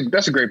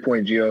a great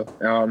point,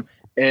 Gio.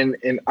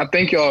 And I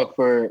thank y'all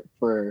for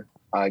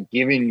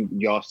giving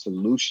y'all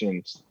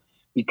solutions,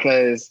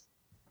 because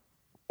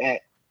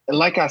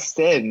like I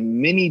said,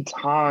 many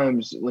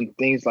times when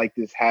things like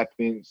this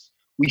happens,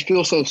 we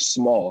feel so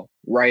small,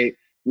 right?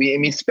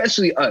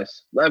 Especially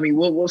us. I mean,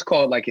 we'll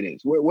call it like it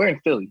is. We're in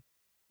Philly,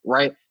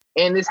 right?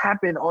 And this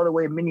happened all the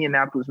way in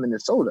Minneapolis,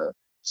 Minnesota.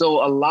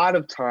 So a lot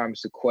of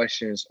times the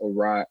question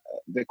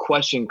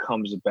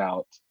comes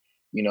about,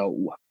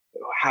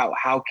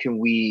 how can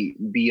we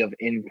be of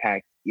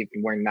impact if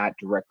we're not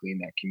directly in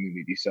that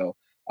community? So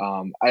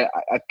I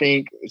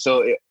think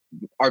so.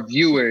 Our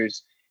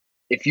viewers,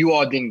 if you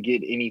all didn't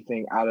get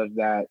anything out of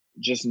that,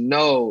 just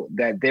know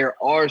that there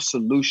are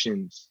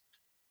solutions.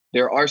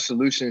 There are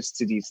solutions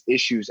to these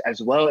issues,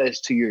 as well as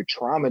to your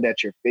trauma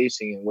that you're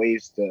facing, and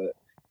ways to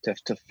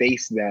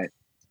face that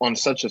on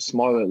such a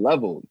smaller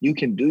level. You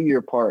can do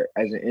your part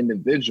as an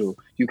individual.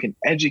 You can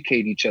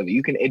educate each other.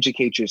 You can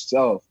educate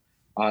yourself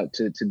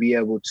to be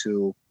able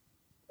to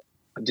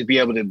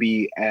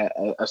be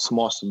a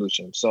small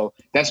solution. So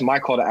that's my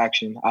call to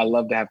action. I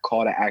love to have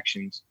call to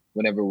actions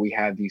whenever we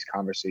have these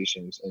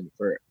conversations, and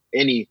for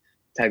any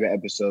type of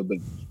episode, but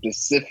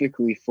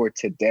specifically for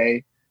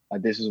today,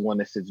 this is one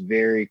that sits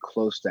very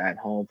close to at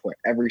home for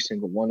every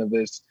single one of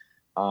us.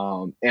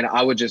 And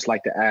I would just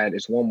like to add,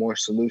 it's one more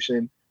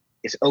solution.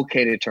 It's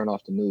okay to turn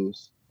off the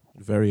news.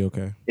 Very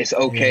okay. It's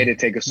okay to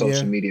take a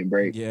social media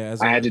break. Yeah,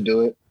 I had to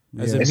do it.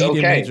 As a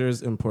media major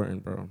is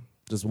important, bro.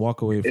 Just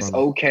walk away from it. It's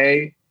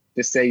okay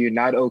to say you're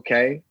not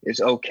okay.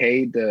 It's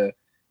okay to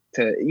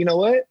you know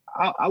what?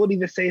 I would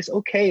even say it's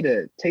okay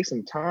to take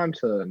some time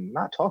to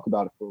not talk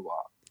about it for a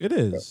while. It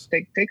is.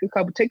 Take a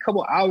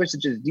couple hours to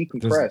just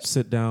decompress. Just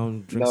sit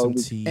down, drink some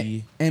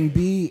tea,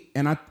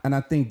 and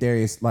I think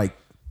Darius, like,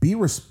 be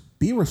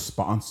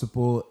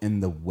responsible in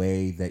the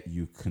way that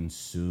you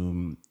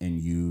consume and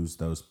use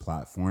those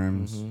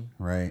platforms,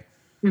 right?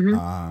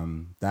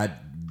 Mm-hmm.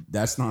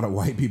 That's not a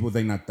white people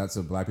thing. That's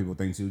a black people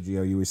thing too.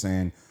 Gio, you were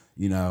saying,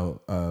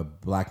 a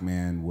black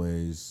man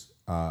was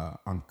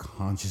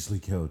unconsciously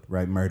killed,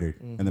 right?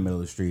 Murdered in the middle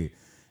of the street,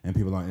 and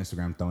people on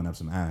Instagram throwing up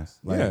some ass.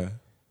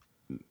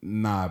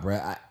 Nah, bro.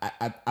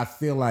 I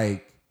feel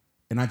like,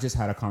 and I just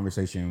had a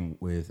conversation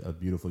with a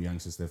beautiful young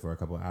sister for a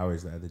couple of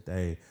hours the other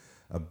day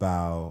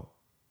about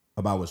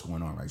what's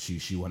going on, right?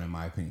 She wanted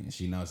my opinion.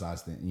 She knows I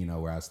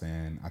stand, where I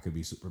stand. I could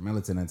be super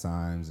militant at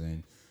times,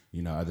 and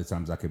other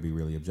times I could be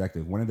really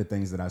objective. One of the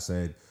things that I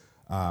said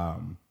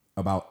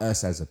about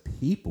us as a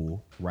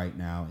people right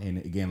now, and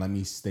again, let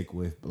me stick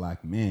with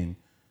black men,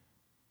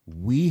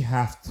 we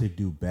have to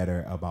do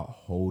better about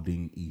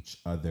holding each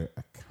other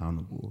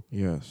accountable.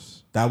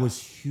 Yes. That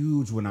was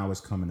huge when I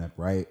was coming up,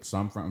 right? So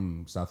I'm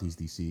from Southeast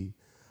DC.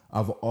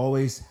 I've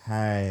always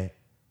had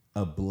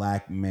a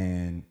black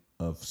man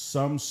of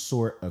some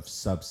sort of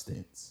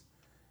substance.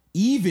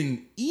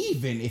 Even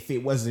if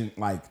it wasn't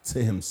like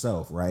to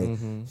himself, right?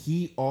 Mm-hmm.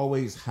 He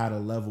always had a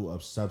level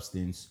of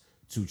substance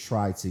to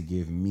try to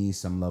give me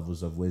some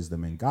levels of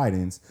wisdom and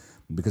guidance,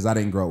 because I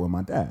didn't grow up with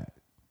my dad.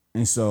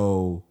 And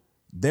so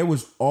there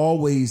was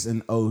always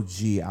an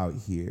OG out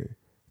here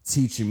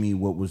teaching me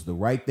what was the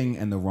right thing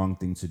and the wrong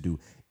thing to do,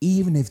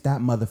 even if that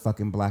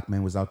motherfucking black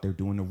man was out there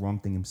doing the wrong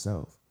thing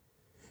himself.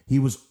 He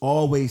was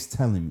always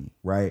telling me,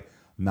 right?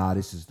 Nah,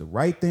 this is the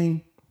right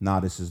thing. Nah,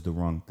 this is the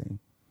wrong thing.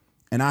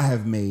 And I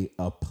have made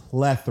a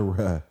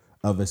plethora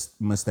of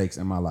mistakes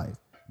in my life.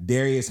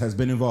 Darius has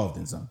been involved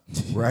in some,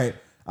 right?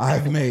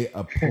 I've made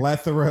a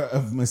plethora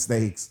of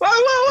mistakes. Wait.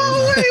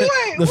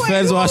 The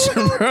feds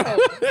watching, bro.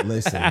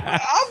 Listen.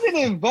 I've been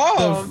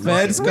involved. The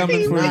feds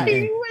coming for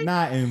you.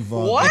 Not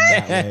involved. What?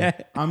 In that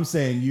way. I'm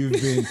saying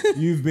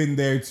you've been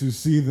there to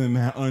see them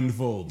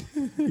unfold.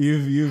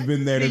 You've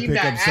been there to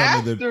pick up some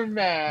of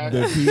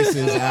the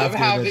pieces after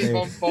how that they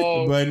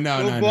unfold. But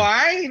no. Boy,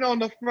 I ain't on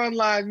the front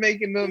line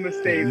making no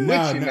mistakes. No,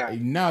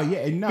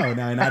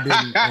 and I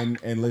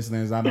didn't. And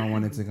listeners, I don't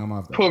want it to come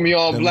off. Put me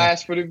on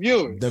blast for the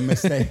viewers.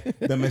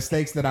 The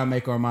mistakes that I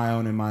make are my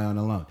own and my own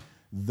alone.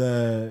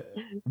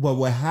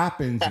 What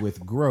happens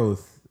with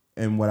growth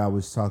and what I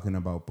was talking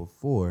about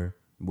before,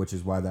 which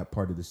is why that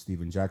part of the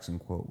Steven Jackson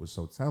quote was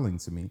so telling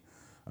to me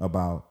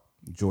about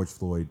George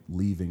Floyd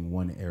leaving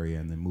one area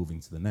and then moving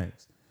to the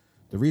next.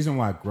 The reason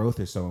why growth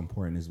is so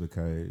important is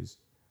because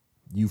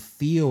you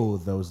feel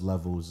those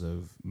levels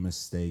of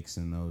mistakes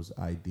and those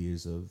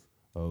ideas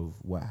of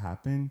what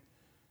happened,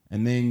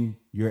 and then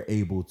you're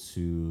able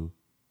to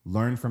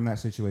learn from that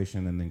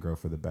situation and then grow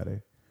for the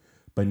better.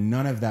 But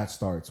none of that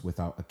starts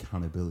without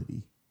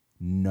accountability.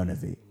 None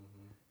of it.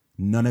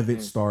 None of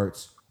it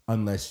starts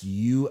unless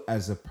you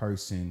as a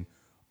person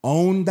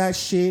own that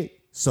shit.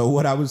 So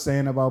what I was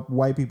saying about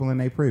white people and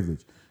their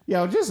privilege.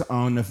 Yo, just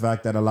own the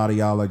fact that a lot of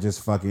y'all are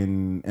just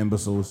fucking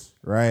imbeciles,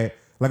 right?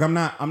 Like I'm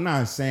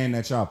not saying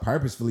that y'all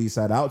purposefully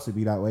set out to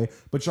be that way,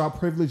 but y'all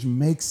privilege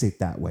makes it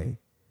that way.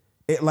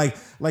 It like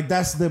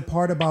that's the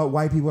part about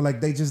white people,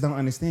 like they just don't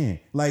understand.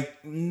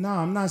 Like, no,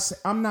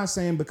 I'm not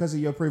saying because of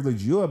your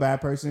privilege you're a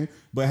bad person,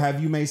 but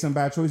have you made some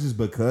bad choices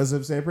because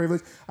of said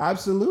privilege?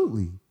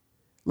 Absolutely.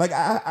 Like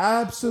I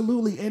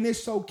absolutely, and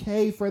it's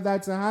okay for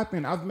that to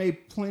happen. I've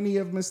made plenty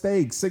of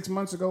mistakes. 6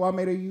 months ago, I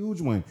made a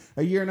huge one.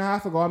 A year and a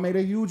half ago, I made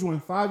a huge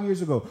one. 5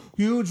 years ago,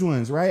 huge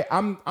ones, right?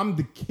 I'm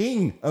the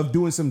king of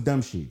doing some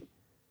dumb shit.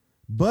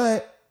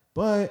 But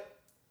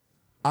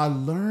I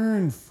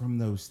learned from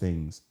those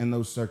things and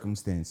those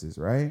circumstances,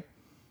 right?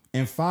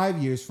 And 5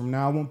 years from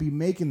now, I won't be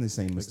making the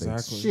same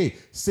mistakes. Exactly. Shit,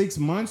 6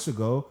 months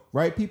ago,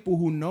 right? People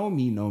who know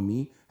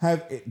me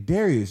have,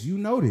 Darius, you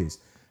know this.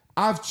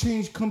 I've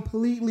changed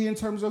completely in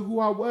terms of who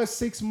I was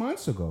 6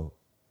 months ago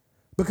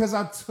because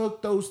I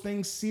took those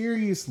things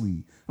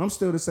seriously. I'm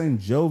still the same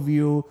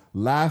jovial,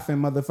 laughing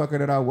motherfucker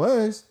that I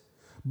was.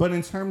 But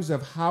in terms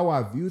of how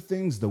I view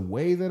things, the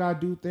way that I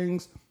do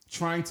things,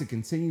 trying to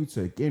continue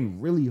to, again,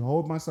 really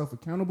hold myself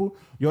accountable.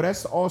 Yo,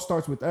 that all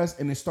starts with us,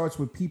 and it starts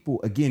with people,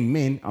 again,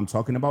 men. I'm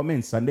talking about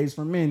men. Sundays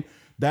for men.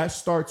 That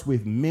starts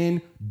with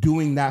men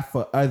doing that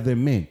for other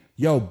men.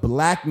 Yo,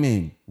 black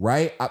men,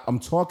 right? I'm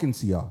talking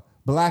to y'all.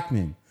 Black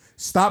men.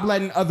 Stop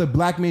letting other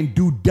black men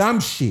do dumb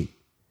shit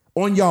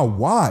on y'all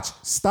watch.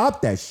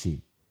 Stop that shit.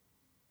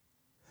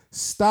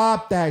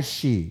 Stop that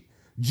shit.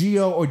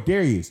 Gio or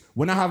Darius,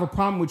 when I have a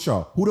problem with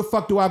y'all, who the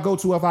fuck do I go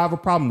to if I have a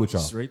problem with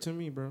y'all? Straight to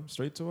me, bro.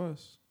 Straight to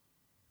us.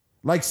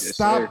 Like, yes,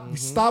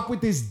 stop with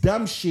this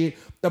dumb shit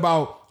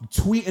about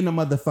tweeting a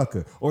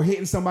motherfucker or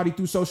hitting somebody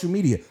through social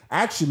media.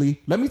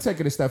 Actually, let me take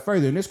it a step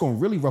further, and it's going to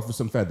really ruffle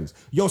some feathers.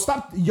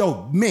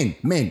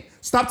 Men,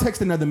 stop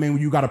texting other men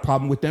when you got a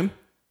problem with them.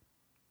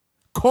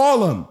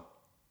 Call them.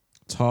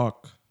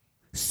 Talk.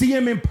 See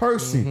him in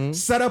person. Mm-hmm.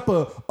 Set up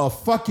a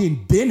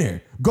fucking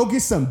dinner. Go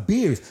get some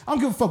beers. I don't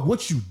give a fuck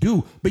what you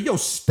do. But yo,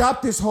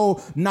 stop this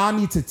whole, I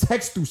need to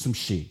text through some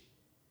shit.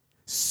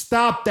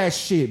 Stop that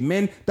shit,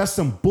 man. That's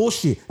some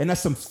bullshit. And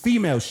that's some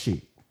female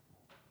shit.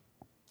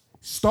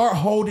 Start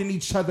holding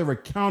each other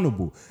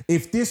accountable.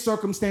 If this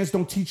circumstance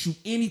don't teach you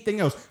anything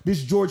else,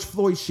 this George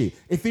Floyd shit,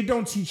 if it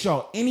don't teach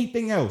y'all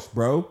anything else,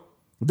 bro,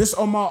 this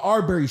Omar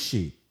Arbery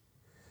shit.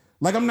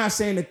 Like, I'm not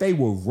saying that they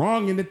were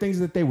wrong in the things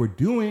that they were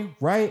doing,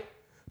 right?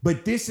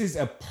 But this is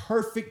the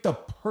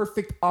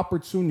perfect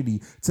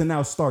opportunity to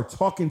now start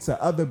talking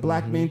to other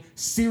black men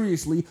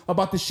seriously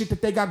about the shit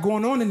that they got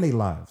going on in their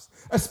lives.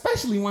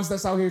 Especially ones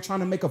that's out here trying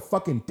to make a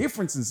fucking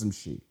difference in some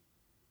shit.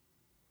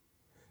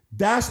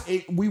 That's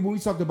it. When we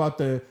talked about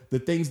the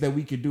things that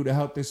we could do to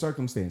help this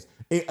circumstance.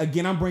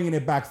 Again, I'm bringing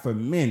it back for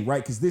men,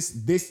 right? Because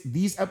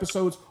these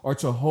episodes are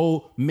to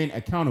hold men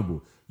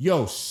accountable.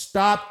 Yo,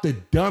 stop the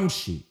dumb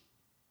shit.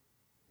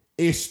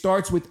 It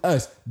starts with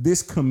us.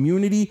 This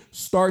community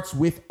starts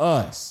with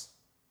us.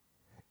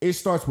 It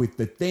starts with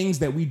the things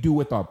that we do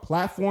with our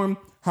platform,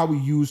 how we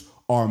use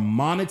our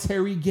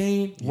monetary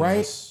gain, right?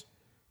 Yes.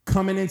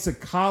 Coming into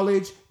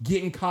college,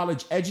 getting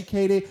college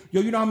educated. Yo,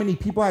 you know how many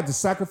people had to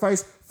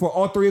sacrifice for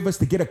all three of us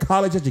to get a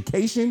college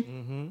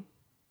education?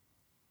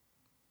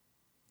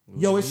 Mm-hmm.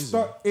 Yo,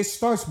 it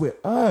starts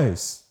with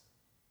us.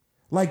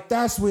 Like,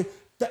 that's what...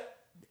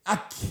 I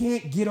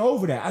can't get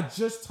over that. I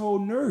just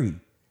told Nuri.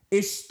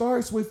 It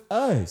starts with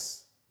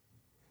us.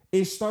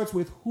 It starts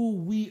with who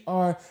we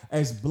are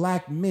as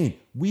black men.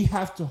 We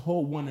have to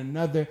hold one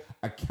another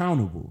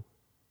accountable.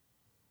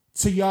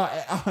 To y'all,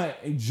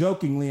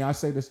 jokingly, I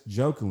say this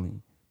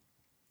jokingly,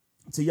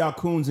 to y'all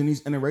coons in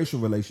these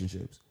interracial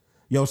relationships.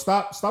 Yo,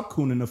 stop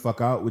cooning the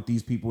fuck out with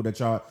these people that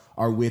y'all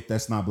are with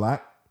that's not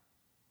black.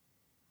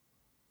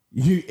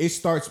 It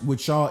starts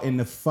with y'all in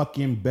the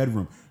fucking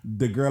bedroom.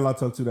 The girl I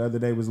talked to the other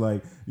day was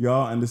like,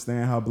 y'all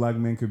understand how black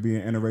men could be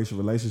in interracial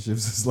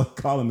relationships? It's like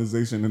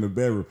colonization in the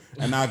bedroom.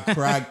 And I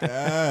cracked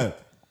up.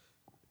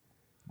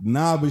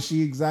 Nah, but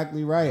she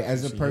exactly right.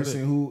 As a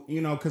person who, you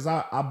know, because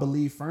I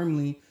believe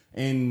firmly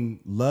in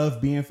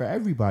love being for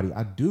everybody.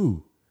 I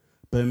do.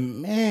 But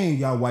man,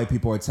 y'all white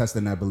people are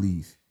testing that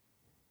belief.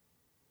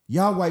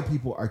 Y'all white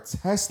people are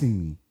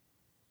testing me.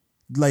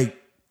 Like,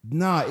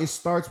 nah, it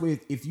starts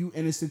with if you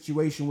in a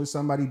situation with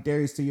somebody,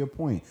 Darius, to your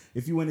point,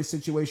 if you in a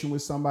situation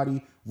with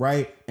somebody,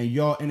 right, and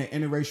y'all in an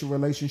interracial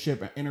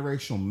relationship, an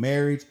interracial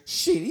marriage,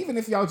 shit, even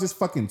if y'all just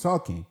fucking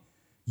talking,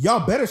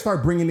 y'all better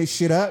start bringing this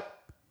shit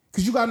up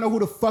because you got to know who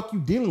the fuck you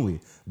dealing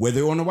with,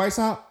 whether on the white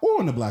side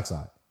or on the black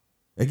side.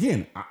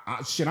 Again,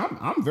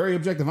 I'm very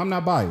objective. I'm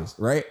not biased,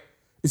 right?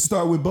 It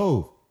start with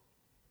both.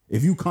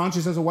 If you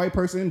conscious as a white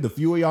person, the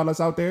few of y'all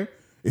that's out there,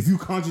 if you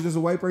conscious as a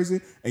white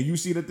person and you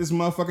see that this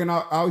motherfucking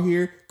out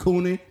here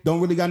cooning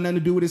don't really got nothing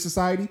to do with this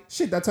society,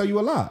 shit, that tell you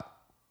a lot.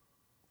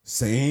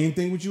 Same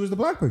thing with you as the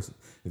black person.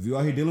 If you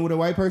out here dealing with a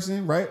white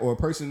person, right, or a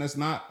person that's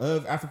not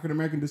of African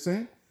American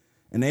descent,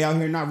 and they out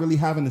here not really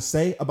having to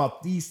say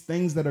about these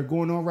things that are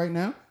going on right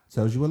now,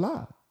 tells you a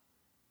lot.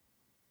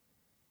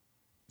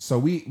 So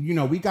we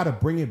got to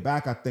bring it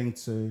back, I think,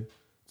 to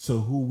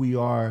who we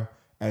are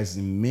as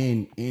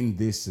men in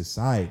this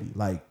society.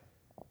 Like,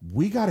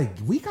 we got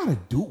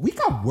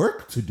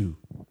work to do.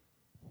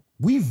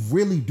 We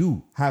really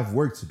do have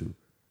work to do.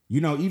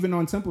 You know, even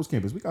on Temple's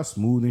campus, we got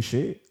smooth and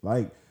shit.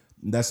 Like,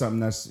 that's something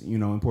that's, you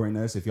know, important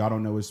to us. If y'all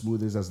don't know what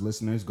smooth is as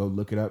listeners, go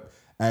look it up.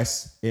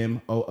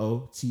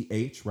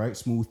 SMOOTH, right?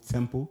 Smooth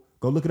Temple.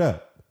 Go look it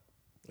up.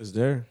 It's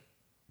there.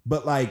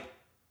 But like,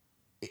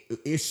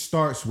 it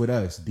starts with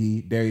us,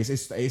 Darius.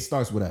 It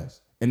starts with us.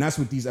 And that's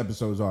what these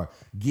episodes are.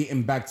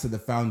 Getting back to the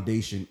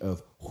foundation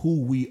of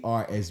who we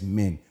are as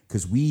men.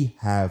 Because we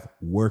have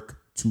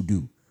work to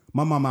do.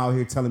 My mom out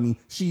here telling me,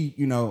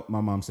 my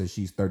mom says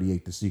she's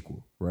 38, the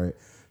sequel, right?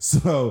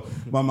 So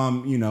my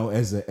mom, you know,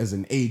 as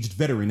an aged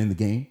veteran in the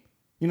game,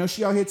 you know,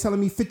 she out here telling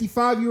me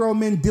 55-year-old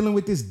men dealing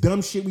with this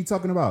dumb shit we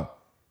talking about.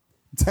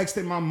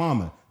 Texting my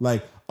mama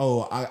like,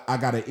 oh, I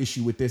got an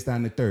issue with this, that,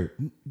 and the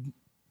third.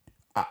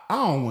 I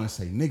don't want to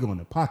say nigga on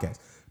the podcast,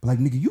 but like,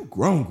 nigga, you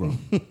grown.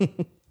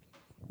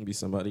 Be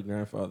somebody's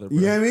grandfather, bro.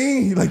 You know what I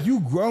mean? Like,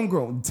 you grown.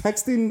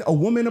 Texting a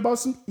woman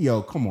about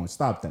yo, come on,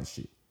 stop that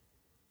shit.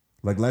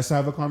 Like, let's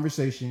have a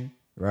conversation,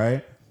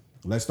 right?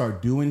 Let's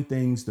start doing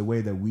things the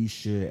way that we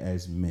should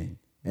as men.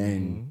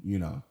 And, you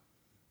know,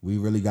 we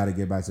really got to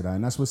get back to that.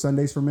 And that's what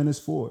Sundays for Men is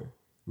for.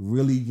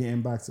 Really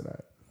getting back to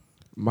that.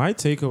 My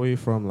takeaway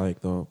from, like,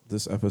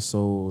 this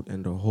episode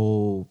and the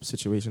whole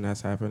situation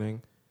that's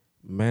happening,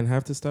 men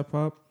have to step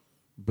up.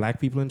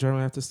 Black people in general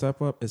have to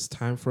step up. It's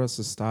time for us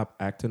to stop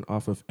acting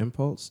off of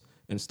impulse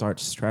and start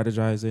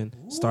strategizing,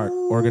 start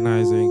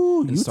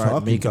organizing, and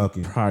start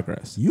making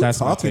progress. That's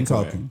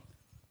talking.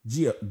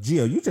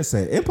 Gio, you just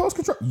said impulse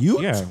control.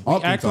 We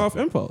act off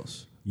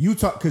impulse. You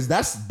talk because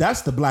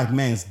that's the black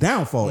man's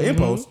downfall.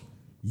 Impulse.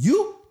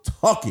 You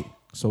talking.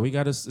 So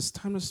it's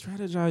time to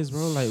strategize,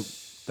 bro. Like,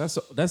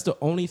 that's the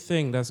only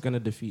thing that's gonna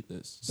defeat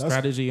this.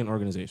 Strategy and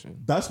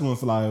organization. That's gonna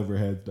fly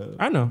overhead, though.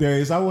 I know,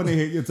 Darius. I want to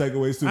hear your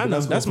takeaways too. I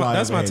know. That's my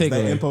takeaway.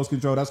 That impulse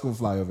control. That's gonna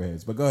fly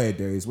overheads. But go ahead,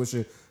 Darius. What's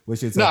your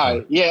takeaway? Nah,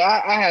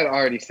 yeah, I had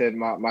already said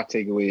my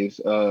takeaways.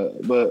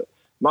 But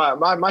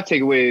my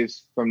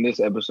takeaways from this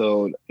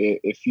episode,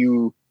 if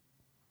you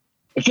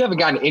haven't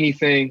gotten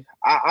anything,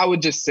 I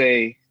would just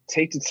say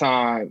take the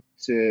time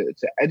to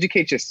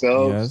educate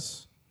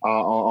yourselves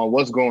on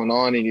what's going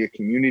on in your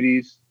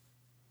communities.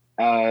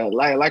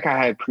 Like I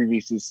had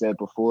previously said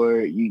before,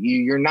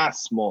 you're not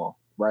small,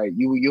 right?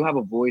 You have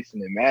a voice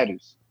and it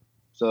matters.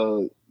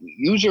 So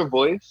use your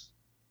voice,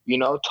 you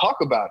know,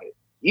 talk about it.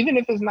 Even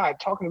if it's not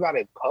talking about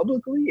it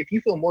publicly, if you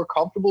feel more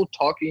comfortable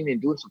talking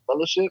and doing some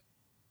fellowship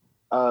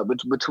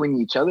between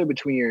each other,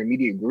 between your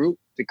immediate group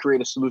to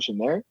create a solution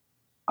there,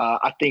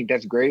 I think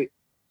that's great.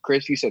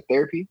 Chris, you said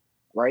therapy,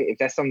 right? If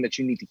that's something that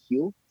you need to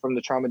heal from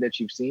the trauma that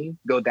you've seen,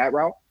 go that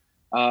route.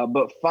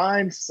 But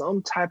find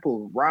some type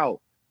of route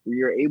where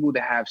you're able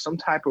to have some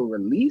type of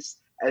release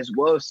as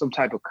well as some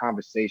type of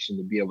conversation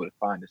to be able to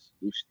find a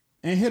solution.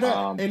 And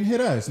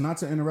hit us, not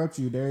to interrupt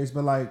you, Darius,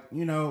 but like,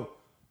 you know,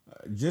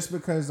 just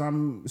because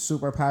I'm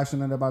super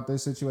passionate about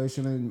this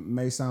situation and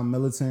may sound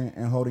militant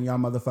and holding y'all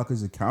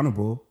motherfuckers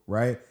accountable,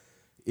 right?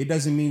 It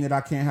doesn't mean that I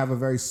can't have a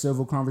very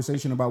civil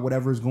conversation about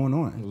whatever is going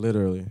on.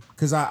 Literally.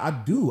 Because I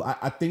do.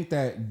 I think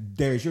that,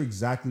 Darius, you're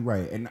exactly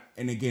right. And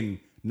again,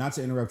 not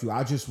to interrupt you,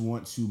 I just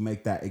want to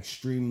make that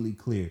extremely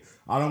clear.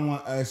 I don't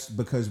want us,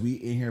 because we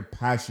in here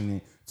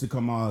passionate, to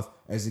come off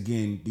as,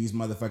 again, these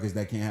motherfuckers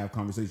that can't have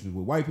conversations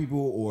with white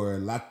people or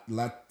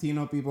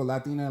Latino people,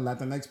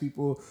 Latinx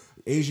people,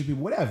 Asian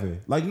people, whatever.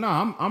 Like,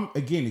 nah, I'm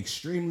again,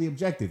 extremely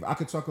objective. I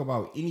could talk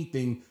about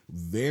anything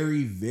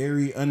very,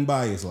 very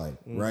unbiased,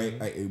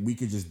 right? We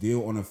could just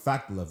deal on a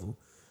fact level.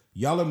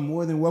 y'all are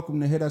more than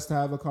welcome to hit us to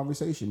have a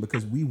conversation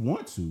because we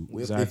want to.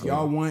 Exactly. If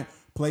y'all want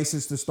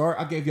places to start,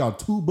 I gave y'all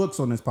 2 books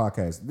on this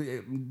podcast.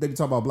 They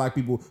talk about black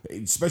people,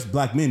 especially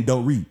black men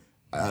don't read.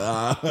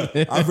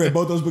 I've read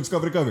both those books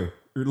cover to cover.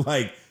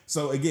 Like,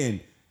 so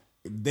again,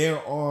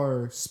 there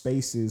are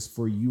spaces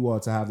for you all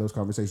to have those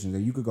conversations,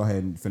 and you could go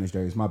ahead and finish,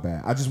 Darius. My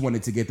bad. I just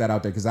wanted to get that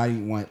out there because I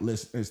didn't want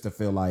listeners to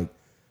feel like,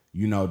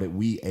 you know, that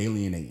we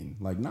alienating.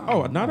 Like, no.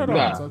 Oh, not at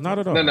all. Not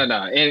at all. No.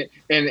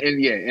 And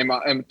yeah,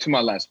 and to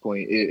my last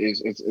point,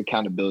 it's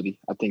accountability.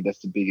 I think that's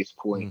the biggest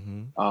point.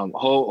 Mm-hmm.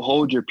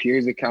 Hold your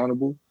peers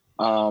accountable.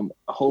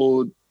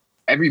 Hold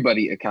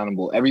everybody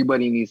accountable.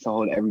 Everybody needs to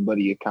hold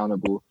everybody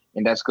accountable,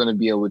 and that's going to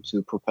be able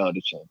to propel the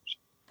change.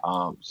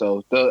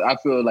 So I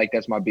feel like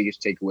that's my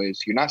biggest takeaway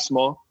is you're not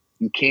small.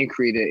 You can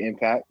create an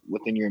impact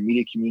within your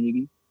immediate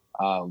community.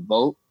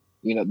 Vote.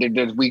 You know,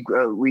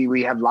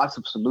 we have lots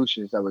of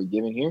solutions that we're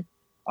giving here.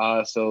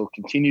 So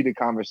continue the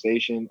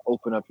conversation,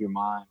 open up your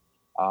mind,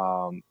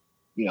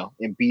 you know,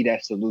 and be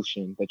that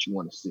solution that you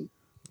want to see.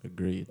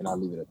 Agreed. And I'll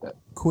leave it at that.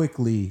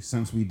 Quickly,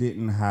 since we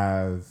didn't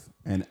have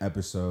an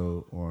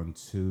episode on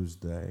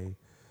Tuesday,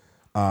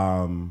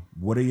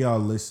 what are y'all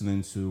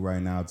listening to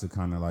right now to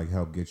kind of like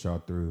help get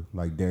y'all through?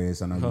 Like,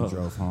 Darius, I know you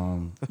drove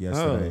home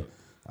yesterday.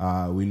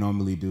 We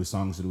normally do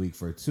songs of the week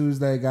for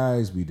Tuesday,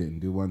 guys. We didn't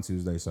do one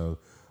Tuesday, so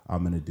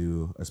I'm gonna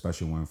do a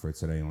special one for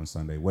today on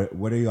Sunday.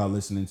 What are y'all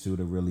listening to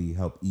really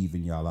help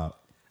even y'all out?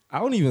 I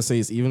don't even say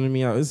it's evening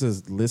me out. It's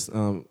just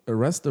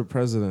Arrest the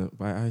President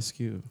by Ice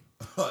Cube.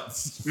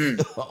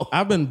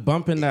 I've been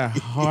bumping that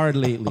hard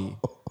lately.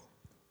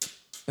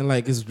 And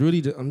like, it's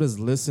really, I'm just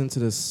listening to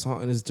this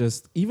song, and it's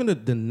just, even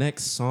the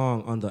next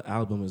song on the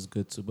album is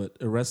good too. But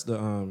Arrest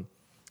the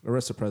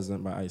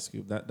President by Ice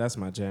Cube. That's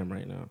my jam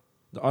right now.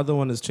 The other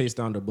one is Chase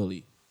Down the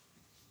Bully.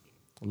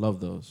 Love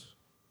those.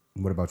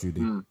 What about you,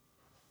 D?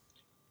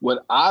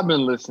 What I've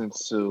been listening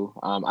to,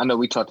 I know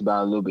we talked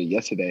about it a little bit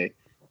yesterday.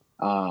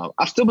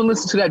 I've still been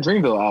listening to that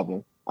Dreamville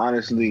album.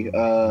 Honestly,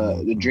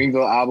 the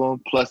Dreamville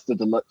album plus the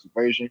deluxe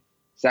version,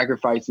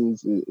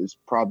 Sacrifices is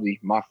probably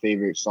my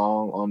favorite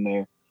song on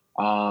there.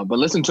 But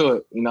listen to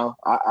it, you know,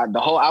 the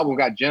whole album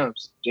got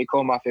gems. J.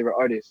 Cole, my favorite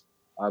artist,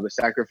 but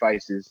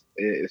Sacrifices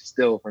it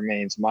still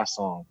remains my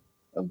song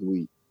of the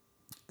week.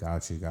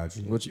 Got you.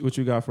 What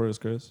you got for us,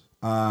 Chris?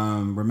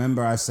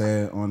 Remember I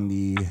said on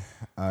the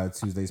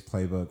Tuesday's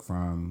playbook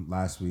from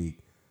last week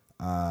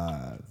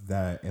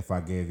that if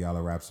I gave y'all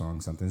a rap song,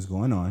 something's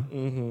going on.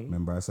 Mm-hmm.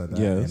 Remember I said that?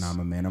 Yes. And I'm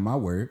a man of my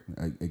word.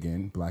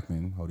 Again, black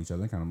men hold each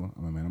other accountable.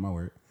 I'm a man of my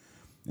word.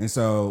 And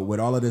so with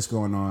all of this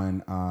going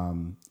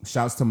on,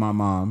 shouts to my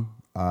mom.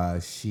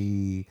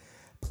 She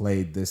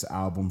played this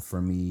album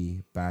for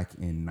me back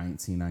in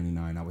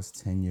 1999. I was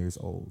 10 years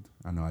old.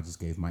 I know I just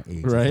gave my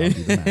age. Right.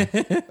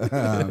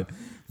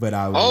 But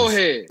I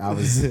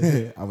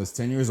was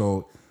 10 years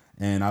old,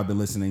 and I've been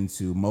listening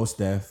to Mos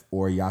Def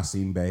or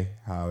Yasin Bey,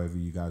 however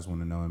you guys want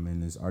to know him,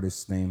 and his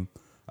artist's name,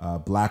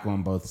 Black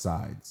on Both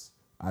Sides.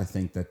 I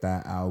think that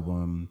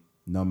album,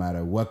 no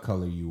matter what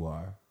color you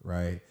are,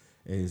 right,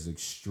 is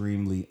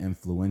extremely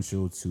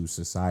influential to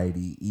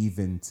society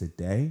even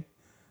today.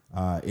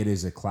 It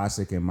is a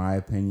classic, in my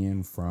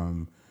opinion,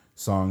 from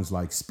songs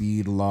like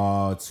Speed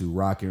Law to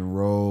Rock and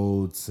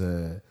Roll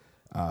to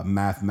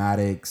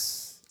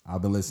Mathematics.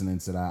 I've been listening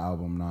to that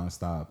album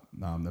nonstop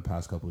the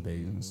past couple of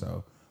days. And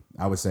so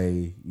I would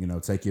say, you know,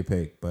 take your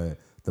pick. But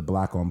the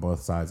Black on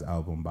Both Sides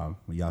album by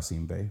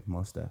Yasin Bey,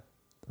 Mos Def.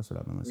 That's what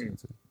I've been listening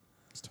to.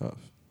 It's tough.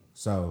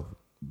 So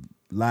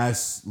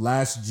last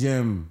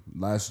gem,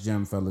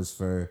 fellas,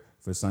 for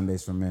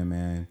Sundays for Men,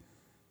 man.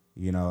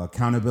 You know,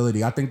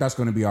 accountability. I think that's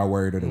going to be our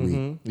word of the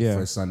week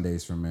for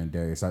Sundays for Men,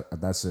 Darius.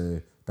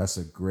 That's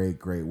a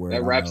great word.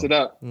 That wraps it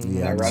up. Mm-hmm.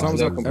 Yeah, that wraps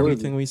it up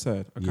everything we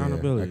said.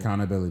 Accountability. Yeah,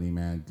 accountability,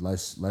 man.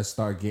 Let's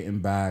start getting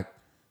back.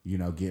 You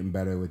know, getting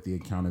better with the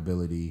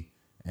accountability,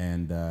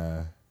 and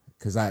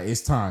because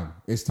it's time,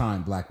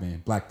 black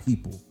men, black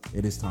people.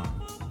 It is time.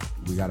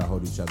 We gotta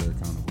hold each other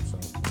accountable. So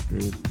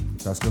agreed.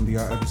 That's gonna be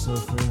our episode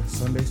for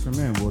Sundays for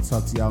Men. We'll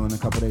talk to y'all in a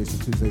couple days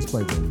for Tuesday's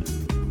Playbook.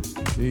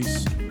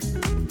 Peace.